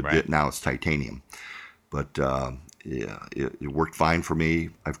 but right. Now it's titanium. But yeah, it worked fine for me.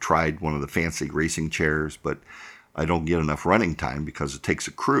 I've tried one of the fancy racing chairs, but I don't get enough running time because it takes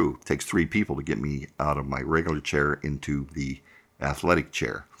a crew. It takes 3 people to get me out of my regular chair into the athletic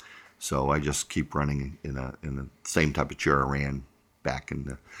chair. So I just keep running in the same type of chair I ran back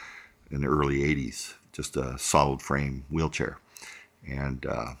in the early 80s, just a solid frame wheelchair. And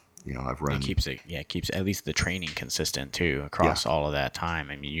I've run. It keeps at least the training consistent too across all of that time.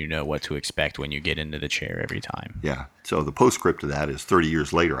 I mean, you know what to expect when you get into the chair every time. Yeah. So the postscript to that is 30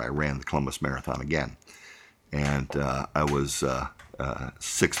 years later, I ran the Columbus Marathon again, and I was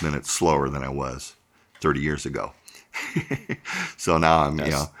 6 minutes slower than I was 30 years ago. So now I'm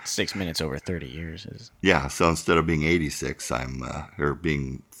 6 minutes over 30 years is So instead of being 86, or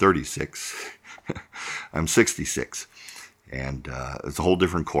being 36, I'm 66. And it's a whole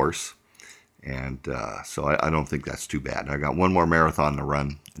different course. And so I don't think that's too bad. I got one more marathon to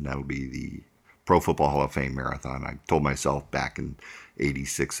run, and that'll be the Pro Football Hall of Fame marathon. I told myself back in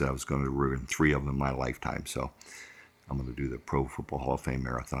 86 that I was going to run 3 of them in my lifetime. So I'm going to do the Pro Football Hall of Fame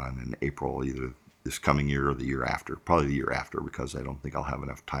marathon in April, either this coming year or the year after. Probably the year after, because I don't think I'll have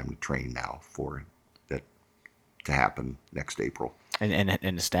enough time to train now for that to happen next April.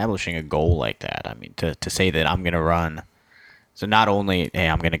 And establishing a goal like that, I mean, to say that I'm going to run. So not only, hey,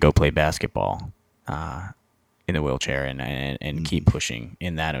 I'm going to go play basketball in the wheelchair and keep pushing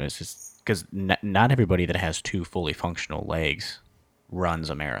in that. It was just because not everybody that has 2 fully functional legs runs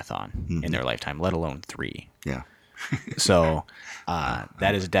a marathon in their lifetime, let alone 3. Yeah. So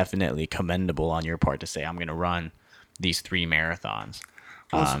that is definitely commendable on your part to say, I'm going to run these 3 marathons.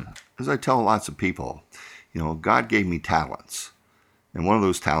 Well, as I tell lots of people, God gave me talents. And one of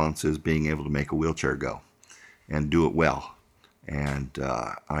those talents is being able to make a wheelchair go and do it well. And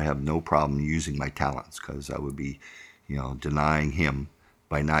I have no problem using my talents, because I would be, denying him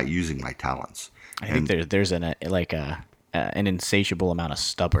by not using my talents. I think there's an insatiable amount of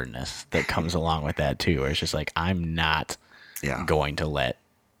stubbornness that comes along with that too, where it's just like, I'm not going to let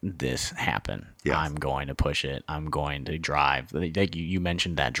this happen. Yes. I'm going to push it. I'm going to drive. Like you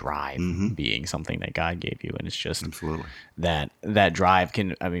mentioned that drive being something that God gave you, and it's just Absolutely. that drive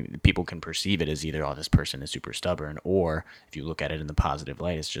can. I mean, people can perceive it as either, oh, this person is super stubborn, or if you look at it in the positive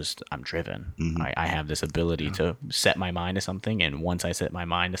light, it's just I'm driven. I have this ability to set my mind to something, and once I set my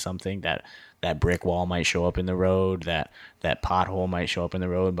mind to something, that brick wall might show up in the road, that pothole might show up in the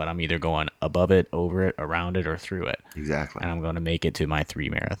road, but I'm either going above it, over it, around it, or through it. Exactly. And I'm going to make it to my 3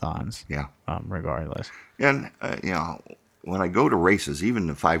 marathons. Yeah. Regardless. And when I go to races, even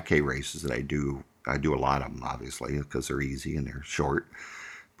the 5K races that I do a lot of them, obviously, because they're easy and they're short.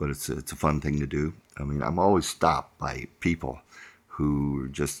 But it's a fun thing to do. I mean, I'm always stopped by people who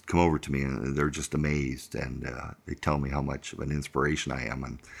just come over to me and they're just amazed, and they tell me how much of an inspiration I am,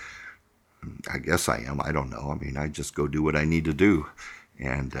 and I guess I am. I don't know. I mean, I just go do what I need to do,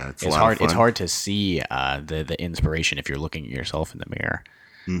 and it's a lot hard. of fun. It's hard to see the inspiration if you're looking at yourself in the mirror.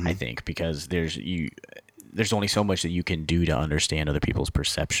 I think because there's only so much that you can do to understand other people's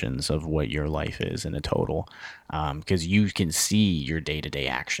perceptions of what your life is in a total. Because you can see your day-to-day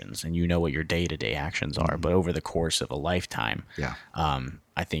actions and you know what your day-to-day actions are. But over the course of a lifetime,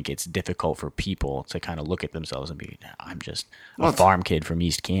 I think it's difficult for people to kind of look at themselves and be, I'm just a farm kid from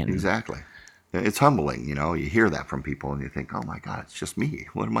East Canton. Exactly. It's humbling, you hear that from people and you think, oh my God, it's just me.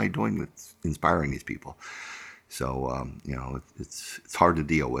 What am I doing that's inspiring these people? So, it's hard to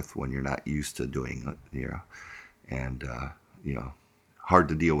deal with when you're not used to doing it, and, hard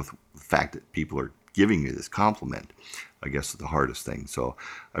to deal with the fact that people are giving you this compliment, I guess, is the hardest thing. So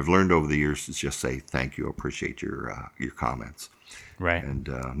I've learned over the years to just say, thank you, appreciate your comments. Right. And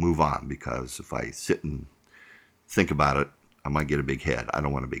move on, because if I sit and think about it, I might get a big head. I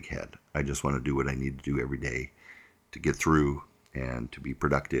don't want a big head. I just want to do what I need to do every day to get through and to be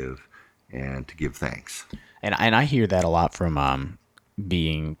productive and to give thanks. And I hear that a lot from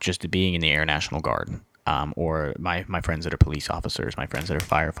being in the Air National Guard, or my friends that are police officers, my friends that are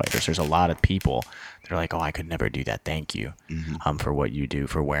firefighters. There's a lot of people that are like, oh, I could never do that. Thank you for what you do,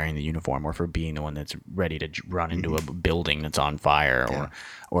 for wearing the uniform, or for being the one that's ready to run into a building that's on fire,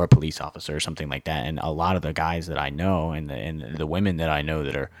 or a police officer or something like that. And a lot of the guys that I know and the women that I know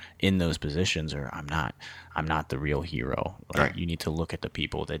that are in those positions are, I'm not the real hero. Like, Right. You need to look at the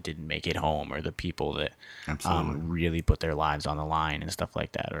people that didn't make it home, or the people that Absolutely. really put their lives on the line and stuff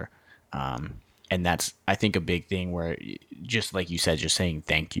like that. Or, and that's, I think, a big thing where, just like you said, just saying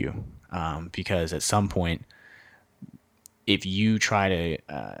thank you, because at some point, if you try to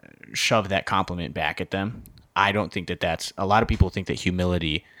shove that compliment back at them, I don't think that's, a lot of people think that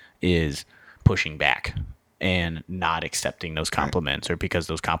humility is pushing back and not accepting those compliments, or because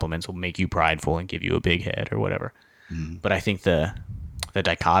those compliments will make you prideful and give you a big head or whatever. But I think the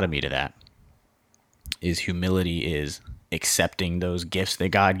dichotomy to that is humility is accepting those gifts that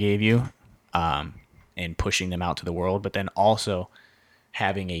God gave you, and pushing them out to the world, but then also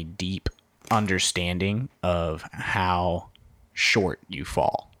having a deep understanding of how short you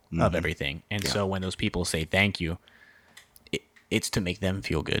fall of everything. And so when those people say thank you, it's to make them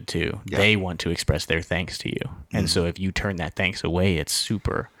feel good too. Yeah. They want to express their thanks to you. And so if you turn that thanks away, it's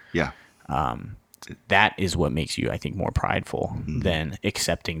super. Yeah. That is what makes you, I think, more prideful than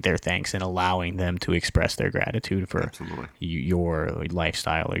accepting their thanks and allowing them to express their gratitude for Absolutely. your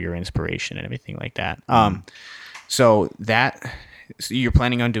lifestyle or your inspiration and everything like that. So you're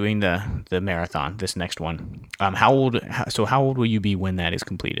planning on doing the marathon, this next one. How old will you be when that is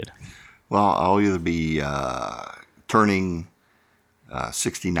completed? Well, I'll either be turning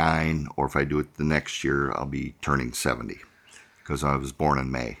 69, or if I do it the next year, I'll be turning 70, because I was born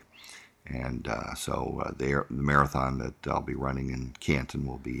in May. And so the marathon that I'll be running in Canton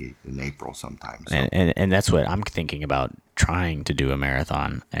will be in April sometime. So. And that's what I'm thinking about, trying to do a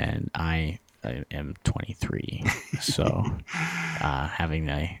marathon. And I am 23. So having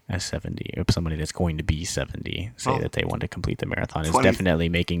a 70, or somebody that's going to be 70 say that they want to complete the marathon is definitely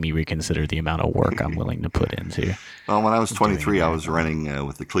making me reconsider the amount of work I'm willing to put into. Well, when I was 23, I was running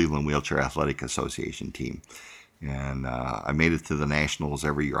with the Cleveland Wheelchair Athletic Association team. And I made it to the Nationals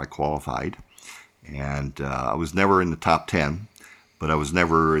every year I qualified. And I was never in the top 10, but I was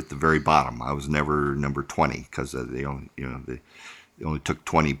never at the very bottom. I was never number 20, because they only took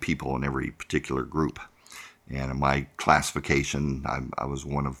 20 people in every particular group. And in my classification, I was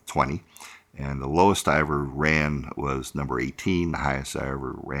one of 20. And the lowest I ever ran was number 18. The highest I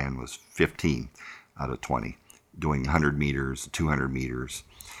ever ran was 15 out of 20, doing 100 meters, 200 meters.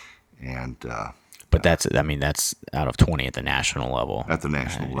 And but that's out of 20 at the national level. At the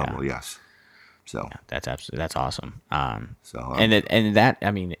national level, yes. So that's awesome. There's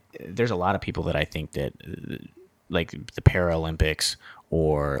a lot of people that I think that, like the Paralympics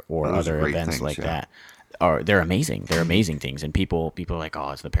or Those are other great events things, like yeah. that. They're amazing. They're amazing things, and people are like,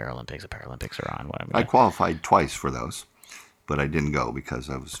 oh, it's the Paralympics. The Paralympics are on. What I qualified twice for those, but I didn't go because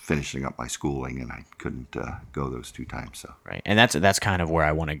I was finishing up my schooling and I couldn't go those 2 times. So Right, and that's kind of where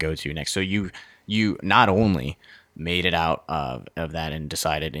I want to go to next. So you not only made it out of that and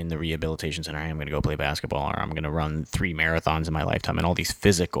decided in the rehabilitation center, hey, I'm going to go play basketball, or I'm going to run 3 marathons in my lifetime, and all these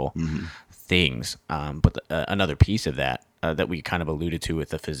physical things. But another piece of that that we kind of alluded to with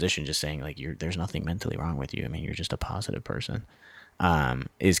the physician just saying like there's nothing mentally wrong with you. I mean, you're just a positive person.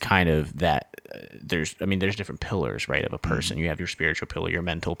 Is kind of that there's different pillars, right, of a person. You have your spiritual pillar, your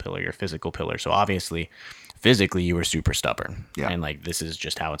mental pillar, your physical pillar. So obviously physically you were super stubborn, Yeah. and like, this is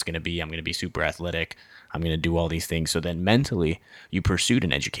just how it's going to be. I'm going to be super athletic. I'm going to do all these things. So then mentally you pursued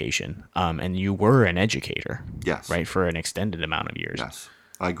an education, and you were an educator, yes, right, for an extended amount of years. yes.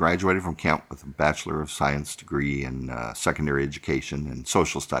 I graduated from Kent with a Bachelor of Science degree in secondary education and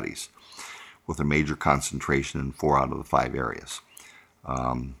social studies with a major concentration in 4 out of the 5 areas.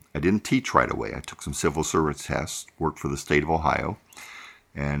 I didn't teach right away. I took some civil service tests, worked for the state of Ohio,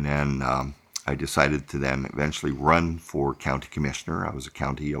 and then I decided to then eventually run for county commissioner. I was a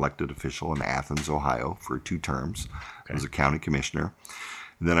county elected official in Athens, Ohio for 2 terms. I was a county commissioner.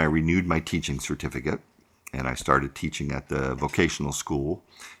 And then I renewed my teaching certificate, and I started teaching at the vocational school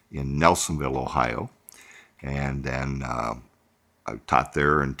in Nelsonville, Ohio. And then I taught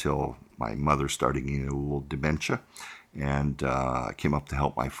there until my mother started getting a little dementia. And I came up to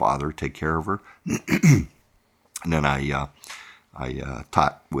help my father take care of her. And then I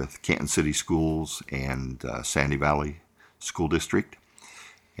taught with Canton City Schools and Sandy Valley School District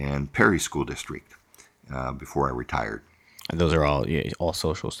and Perry School District before I retired. And those are all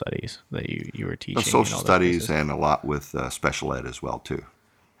social studies that you were teaching. Social studies and a lot with special ed as well too.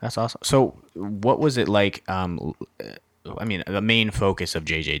 That's awesome. So what was it like? I mean, the main focus of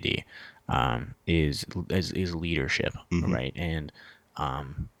JJD is leadership, right? And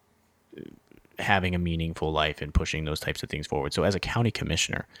having a meaningful life and pushing those types of things forward. So as a county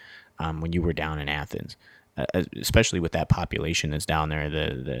commissioner, when you were down in Athens, especially with that population that's down there,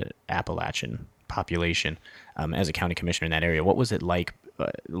 the Appalachian population, as a county commissioner in that area, what was it like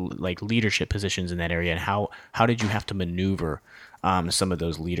leadership positions in that area, and how did you have to maneuver some of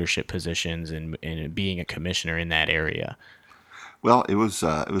those leadership positions and being a commissioner in that area? Well, it was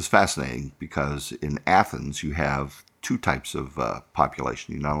fascinating because in Athens you have 2 types of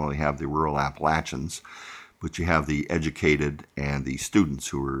population. You not only have the rural Appalachians, but you have the educated and the students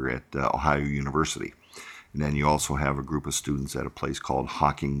who are at Ohio University. And then you also have a group of students at a place called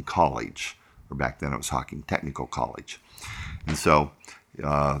Hocking College, or back then it was Hocking Technical College. And so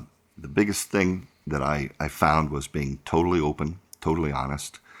the biggest thing that I found was being totally open, totally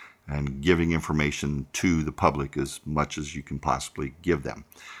honest, and giving information to the public as much as you can possibly give them,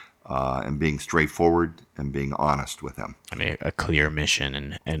 and being straightforward and being honest with them. I mean, a clear mission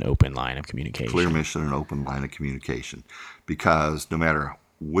and an open line of communication. Clear mission and open line of communication. Because no matter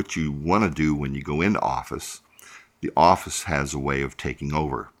what you want to do when you go into office, the office has a way of taking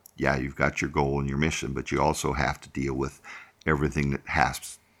over. Yeah, you've got your goal and your mission, but you also have to deal with everything that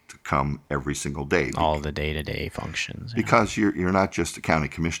has to come every single day. All the day-to-day functions. Because you're not just a county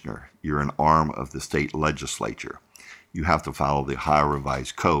commissioner. You're an arm of the state legislature. You have to follow the Ohio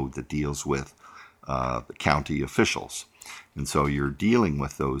Revised Code that deals with the county officials. And so you're dealing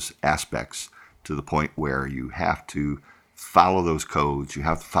with those aspects to the point where you have to follow those codes, you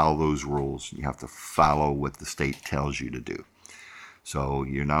have to follow those rules, you have to follow what the state tells you to do. So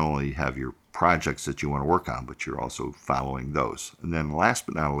you not only have your projects that you want to work on, but you're also following those. And then last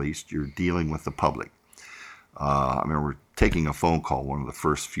but not least, you're dealing with the public. I remember taking a phone call one of the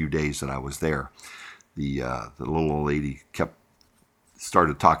first few days that I was there. The little old lady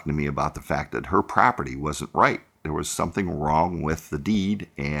started talking to me about the fact that her property wasn't right. There was something wrong with the deed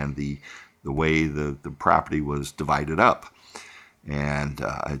and the way the property was divided up. And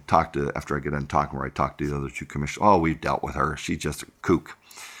after I get done talking where I talked to the other 2 commissioners, oh, we've dealt with her. She's just a kook.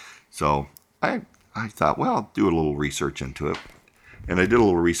 So I thought, well, I'll do a little research into it. And I did a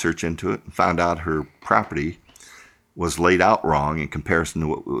little research into it and found out her property was laid out wrong in comparison to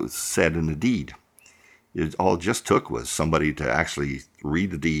what was said in the deed. It all just took was somebody to actually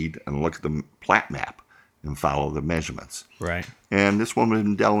read the deed and look at the plat map and follow the measurements. Right. And this woman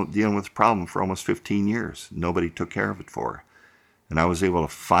had been dealing with the problem for almost 15 years. Nobody took care of it for her. And I was able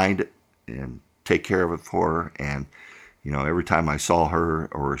to find it and take care of it for her. And, every time I saw her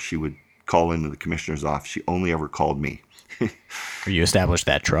or she would call into the commissioner's office, she only ever called me. You established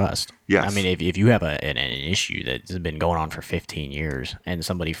that trust. Yes. I mean, if you have an issue that's been going on for 15 years and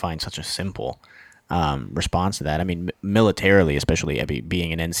somebody finds such a simple response to that. I mean, militarily, especially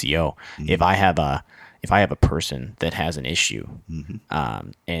being an NCO, if I have a person that has an issue,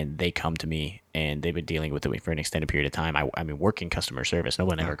 and they come to me and they've been dealing with it for an extended period of time, I mean, working customer service, no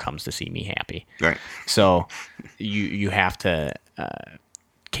one ever comes to see me happy. Right. So you have to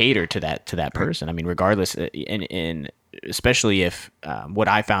cater to that person. I mean, regardless, and especially if what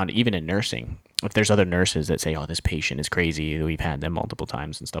I found, even in nursing, if there's other nurses that say, "Oh, this patient is crazy," we've had them multiple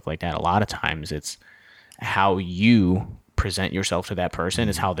times and stuff like that. A lot of times, it's how you present yourself to that person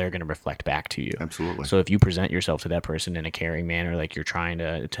is how they're going to reflect back to you. Absolutely. So if you present yourself to that person in a caring manner, like you're trying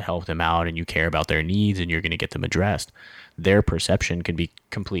to help them out and you care about their needs and you're going to get them addressed, their perception can be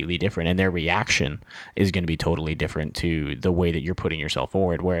completely different and their reaction is going to be totally different to the way that you're putting yourself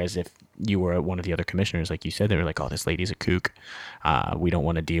forward. Whereas if you were one of the other commissioners, like you said, they were like, "Oh, this lady's a kook. We don't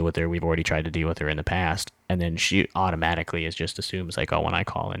want to deal with her. We've already tried to deal with her in the past." And then she automatically is just assumes like, "Oh, when I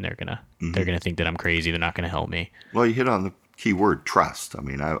call in, they're gonna think that I'm crazy. They're not gonna help me." Well, you hit on the key word, trust. I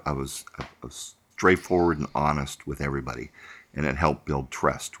mean, I was straightforward and honest with everybody, and it helped build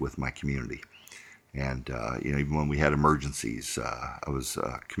trust with my community. And even when we had emergencies, I was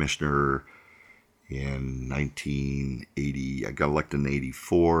commissioner in 1980. I got elected in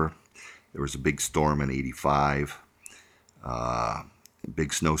 84. There was a big storm in 85, a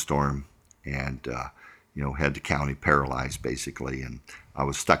big snowstorm, and had the county paralyzed basically. And I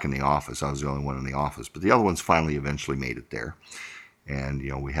was stuck in the office. I was the only one in the office, but the other ones finally eventually made it there. And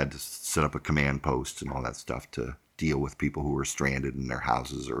we had to set up a command post and all that stuff to deal with people who were stranded in their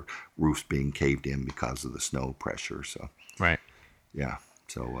houses or roofs being caved in because of the snow pressure. So right, yeah.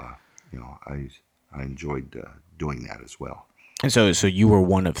 So I enjoyed doing that as well. And so you were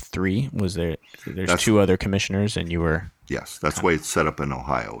one of three. There's two other commissioners, and you were... Yes, that's the way it's set up in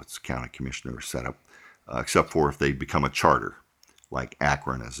Ohio. It's county commissioner setup, except for if they become a charter, like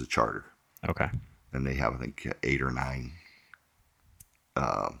Akron is a charter. Okay. And they have, I think, 8 or 9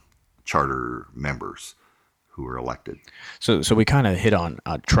 charter members who are elected. So we kind of hit on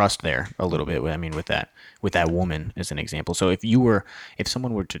trust there a little bit. I mean, with that woman as an example. So if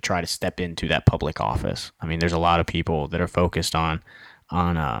someone were to try to step into that public office, I mean, there's a lot of people that are focused on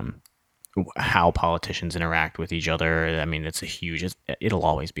how politicians interact with each other. I mean, it'll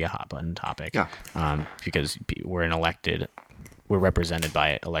always be a hot button topic. Yeah. Because we're represented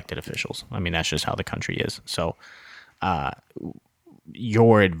by elected officials. I mean, that's just how the country is. So,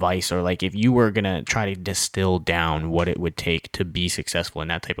 your advice, or like if you were going to try to distill down what it would take to be successful in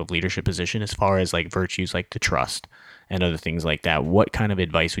that type of leadership position, as far as like virtues like the trust and other things like that, what kind of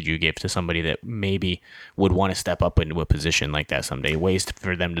advice would you give to somebody that maybe would want to step up into a position like that someday? Ways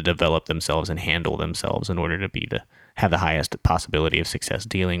for them to develop themselves and handle themselves in order to have the highest possibility of success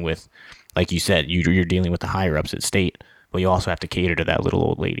dealing with, like you said, you're dealing with the higher ups at state, but you also have to cater to that little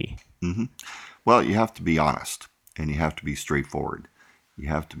old lady. Mm-hmm. Well, you have to be honest and you have to be straightforward. You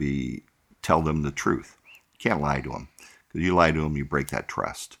have to tell them the truth. You can't lie to them. Because you lie to them, you break that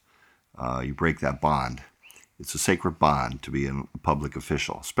trust. You break that bond. It's a sacred bond to be a public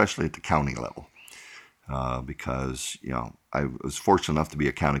official, especially at the county level. Because, I was fortunate enough to be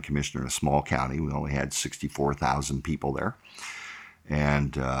a county commissioner in a small county. We only had 64,000 people there.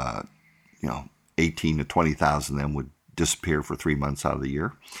 And, 18 to 20,000 of them would disappear for 3 months out of the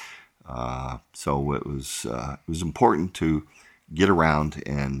year. So it was important to get around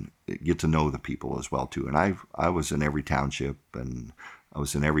and get to know the people as well too. And I was in every township, and I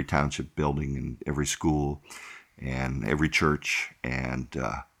was in every township building and every school and every church, and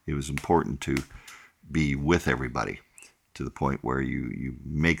it was important to be with everybody to the point where you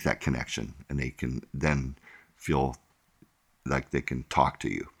make that connection and they can then feel like they can talk to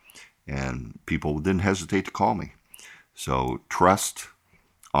you. And people didn't hesitate to call me. So trust,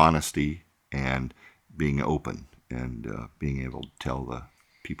 honesty, and being open, and being able to tell the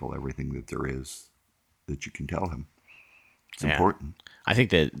people everything that there is that you can tell them. It's important. I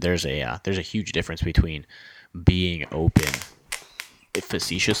think that there's a huge difference between being open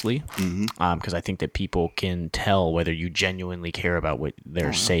facetiously, because I think that people can tell whether you genuinely care about what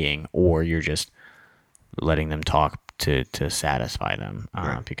they're saying or you're just letting them talk to satisfy them,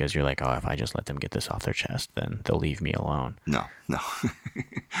 right. Because you're like, oh, if I just let them get this off their chest, then they'll leave me alone. No,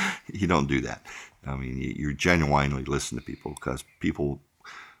 you don't do that. I mean, you genuinely listen to people, because people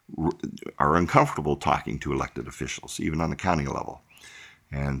are uncomfortable talking to elected officials, even on the county level.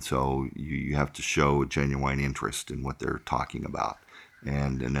 And so you have to show a genuine interest in what they're talking about,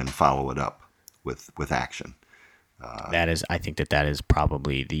 and then follow it up with action. I think that is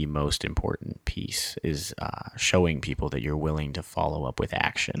probably the most important piece, is showing people that you're willing to follow up with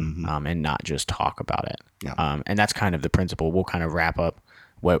action, and not just talk about it. Yeah. And that's kind of the principle. We'll kind of wrap up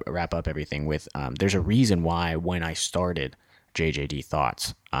wrap up everything with, there's a reason why when I started JJD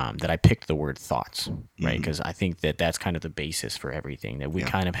Thoughts, that I picked the word thoughts, right? Because I think that that's kind of the basis for everything, that we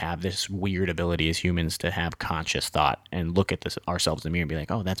kind of have this weird ability as humans to have conscious thought and look at ourselves in the mirror and be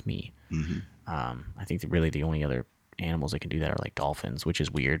like, oh, that's me. I think that really the only other animals that can do that are like dolphins, which is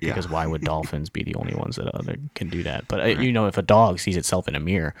weird because why would dolphins be the only ones that can do that? But if a dog sees itself in a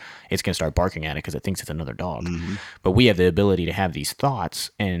mirror, it's going to start barking at it because it thinks it's another dog. But we have the ability to have these thoughts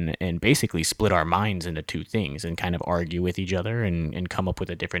and basically split our minds into two things and kind of argue with each other and come up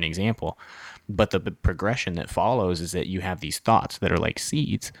with a different example. But the progression that follows is that you have these thoughts that are like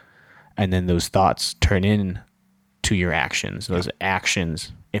seeds, and then those thoughts turn in to your actions. Those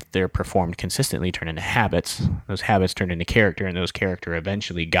actions, if they're performed consistently, turn into habits. Those habits turn into character, and those character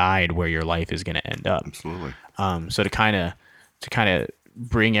eventually guide where your life is going to end up. Absolutely. So to kind of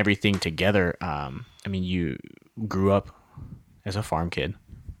bring everything together, you grew up as a farm kid.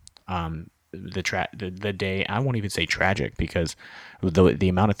 The day, I won't even say tragic, because the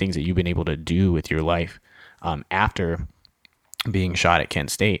amount of things that you've been able to do with your life after being shot at Kent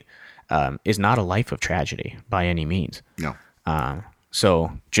State is not a life of tragedy by any means. No.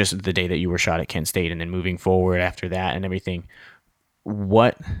 So just the day that you were shot at Kent State and then moving forward after that and everything,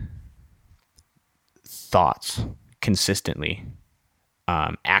 what thoughts consistently,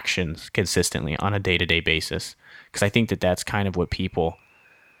 actions consistently on a day-to-day basis? Because I think that that's kind of what people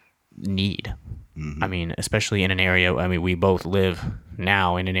need. I mean, especially in an area, we both live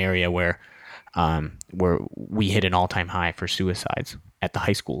now in an area where we hit an all-time high for suicides at the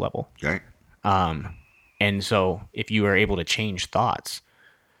high school level. Right. And so if you are able to change thoughts,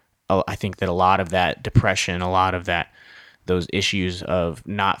 I think that a lot of that depression, a lot of those issues of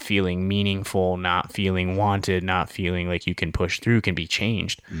not feeling meaningful, not feeling wanted, not feeling like you can push through can be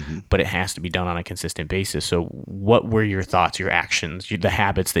changed, but it has to be done on a consistent basis. So what were your thoughts, your actions, the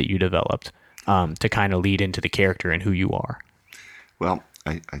habits that you developed to kind of lead into the character and who you are? Well,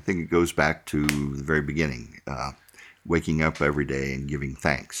 I think it goes back to the very beginning, waking up every day and giving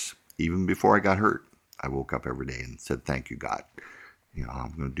thanks. Even before I got hurt, I woke up every day and said, thank you, God.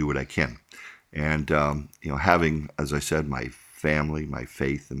 I'm going to do what I can. And, having, as I said, my family, my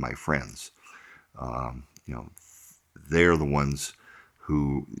faith, and my friends, they're the ones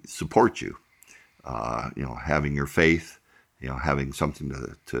who support you. Having your faith, having something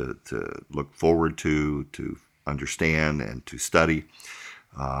to look forward to understand and to study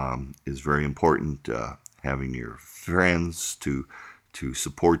is very important. Having your friends to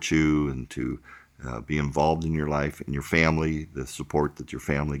support you and to be involved in your life, and your family, the support that your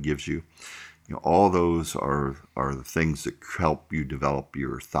family gives you. All those are the things that help you develop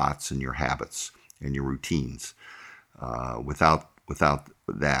your thoughts and your habits and your routines. Without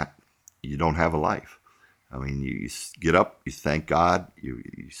that, you don't have a life. You get up, you thank God, you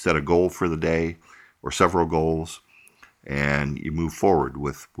set a goal for the day or several goals, and you move forward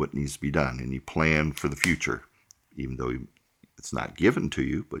with what needs to be done, and you plan for the future, even though it's not given to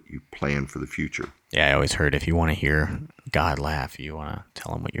you, but you plan for the future. Yeah, I always heard if you want to hear God laugh, you want to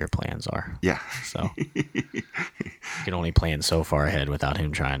tell him what your plans are. Yeah. So you can only plan so far ahead without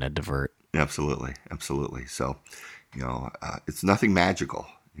him trying to divert. Absolutely. So, it's nothing magical.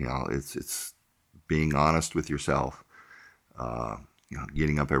 It's being honest with yourself,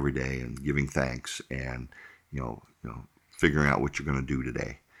 getting up every day and giving thanks, and, figuring out what you're going to do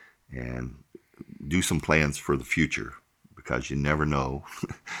today, and do some plans for the future, because you never know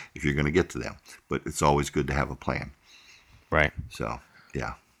if you're going to get to them. But it's always good to have a plan. Right. So,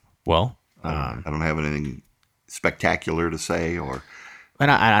 yeah. Well, I don't have anything spectacular to say,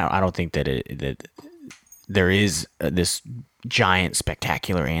 and I don't think that there is this giant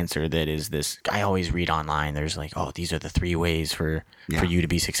spectacular answer that is this. I always read online, there's like, oh, these are the 3 ways for you to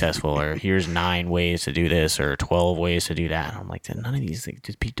be successful, or here's 9 ways to do this, or 12 ways to do that. I'm like, none of these things,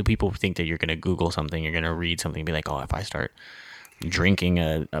 do people think that you're going to Google something, you're going to read something and be like, oh, if I start drinking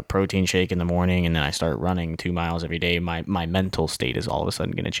a protein shake in the morning and then I start running 2 miles every day, my mental state is all of a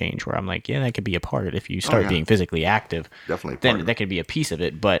sudden going to change, where I'm like, yeah, that could be a part. If you start being physically active, definitely then that could be a piece of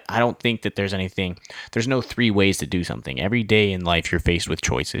it. But I don't think that there's no 3 ways to do something. Every day in life, you're faced with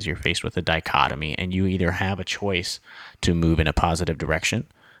choices. You're faced with a dichotomy, and you either have a choice to move in a positive direction,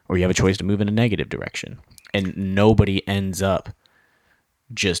 or you have a choice to move in a negative direction. And nobody ends up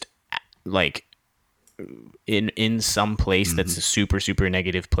just like in some place that's a super, super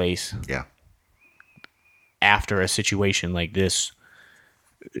negative place. Yeah. After a situation like this,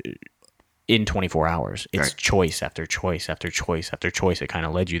 in 24 hours, it's choice after choice after choice after choice that kind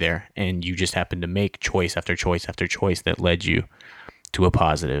of led you there, and you just happened to make choice after choice after choice that led you to a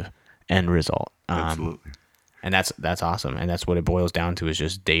positive end result. Absolutely. And that's awesome. And that's what it boils down to, is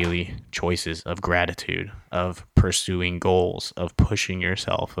just daily choices of gratitude, of pursuing goals, of pushing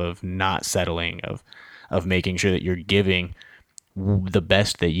yourself, of not settling, of making sure that you're giving the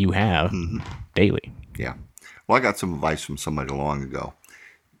best that you have daily. Yeah. Well, I got some advice from somebody long ago,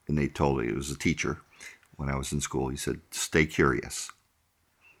 and they told me, it was a teacher when I was in school. He said, stay curious.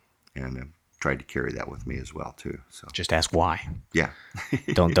 And I tried to carry that with me as well, too. So Just ask why. yeah.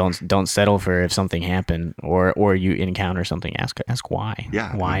 Don't settle for if something happened or you encounter something. Ask why.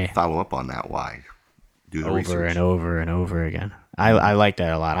 Yeah. Why? Follow up on that why. Do the Over research. and over and over again. I like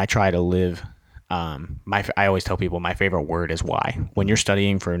that a lot. I try to live. I always tell people my favorite word is why. When you're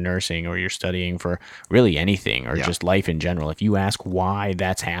studying for nursing, or you're studying for really anything, or just life in general, if you ask why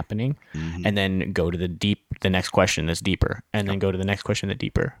that's happening, and then go to the next question that's deeper, and then go to the next question that's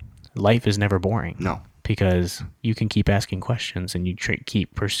deeper, life is never boring. No. Because you can keep asking questions and you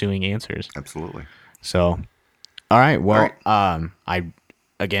keep pursuing answers. Absolutely. So, all right. Well, All right. I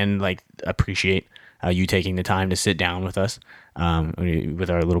again appreciate you taking the time to sit down with us, with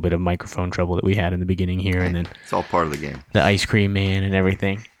our little bit of microphone trouble that we had in the beginning here, and then It's all part of the game. the ice cream man and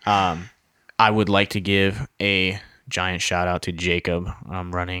everything. I would like to give a giant shout out to Jacob,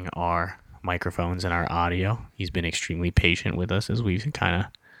 running our microphones and our audio. He's been extremely patient with us as we've kind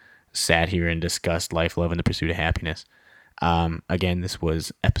of sat here and discussed life, love, and the pursuit of happiness. Again, this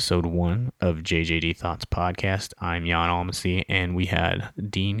was episode 1 of JJD Thoughts Podcast. I'm Jan Almasy, and we had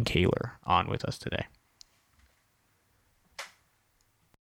Dean Kahler on with us today.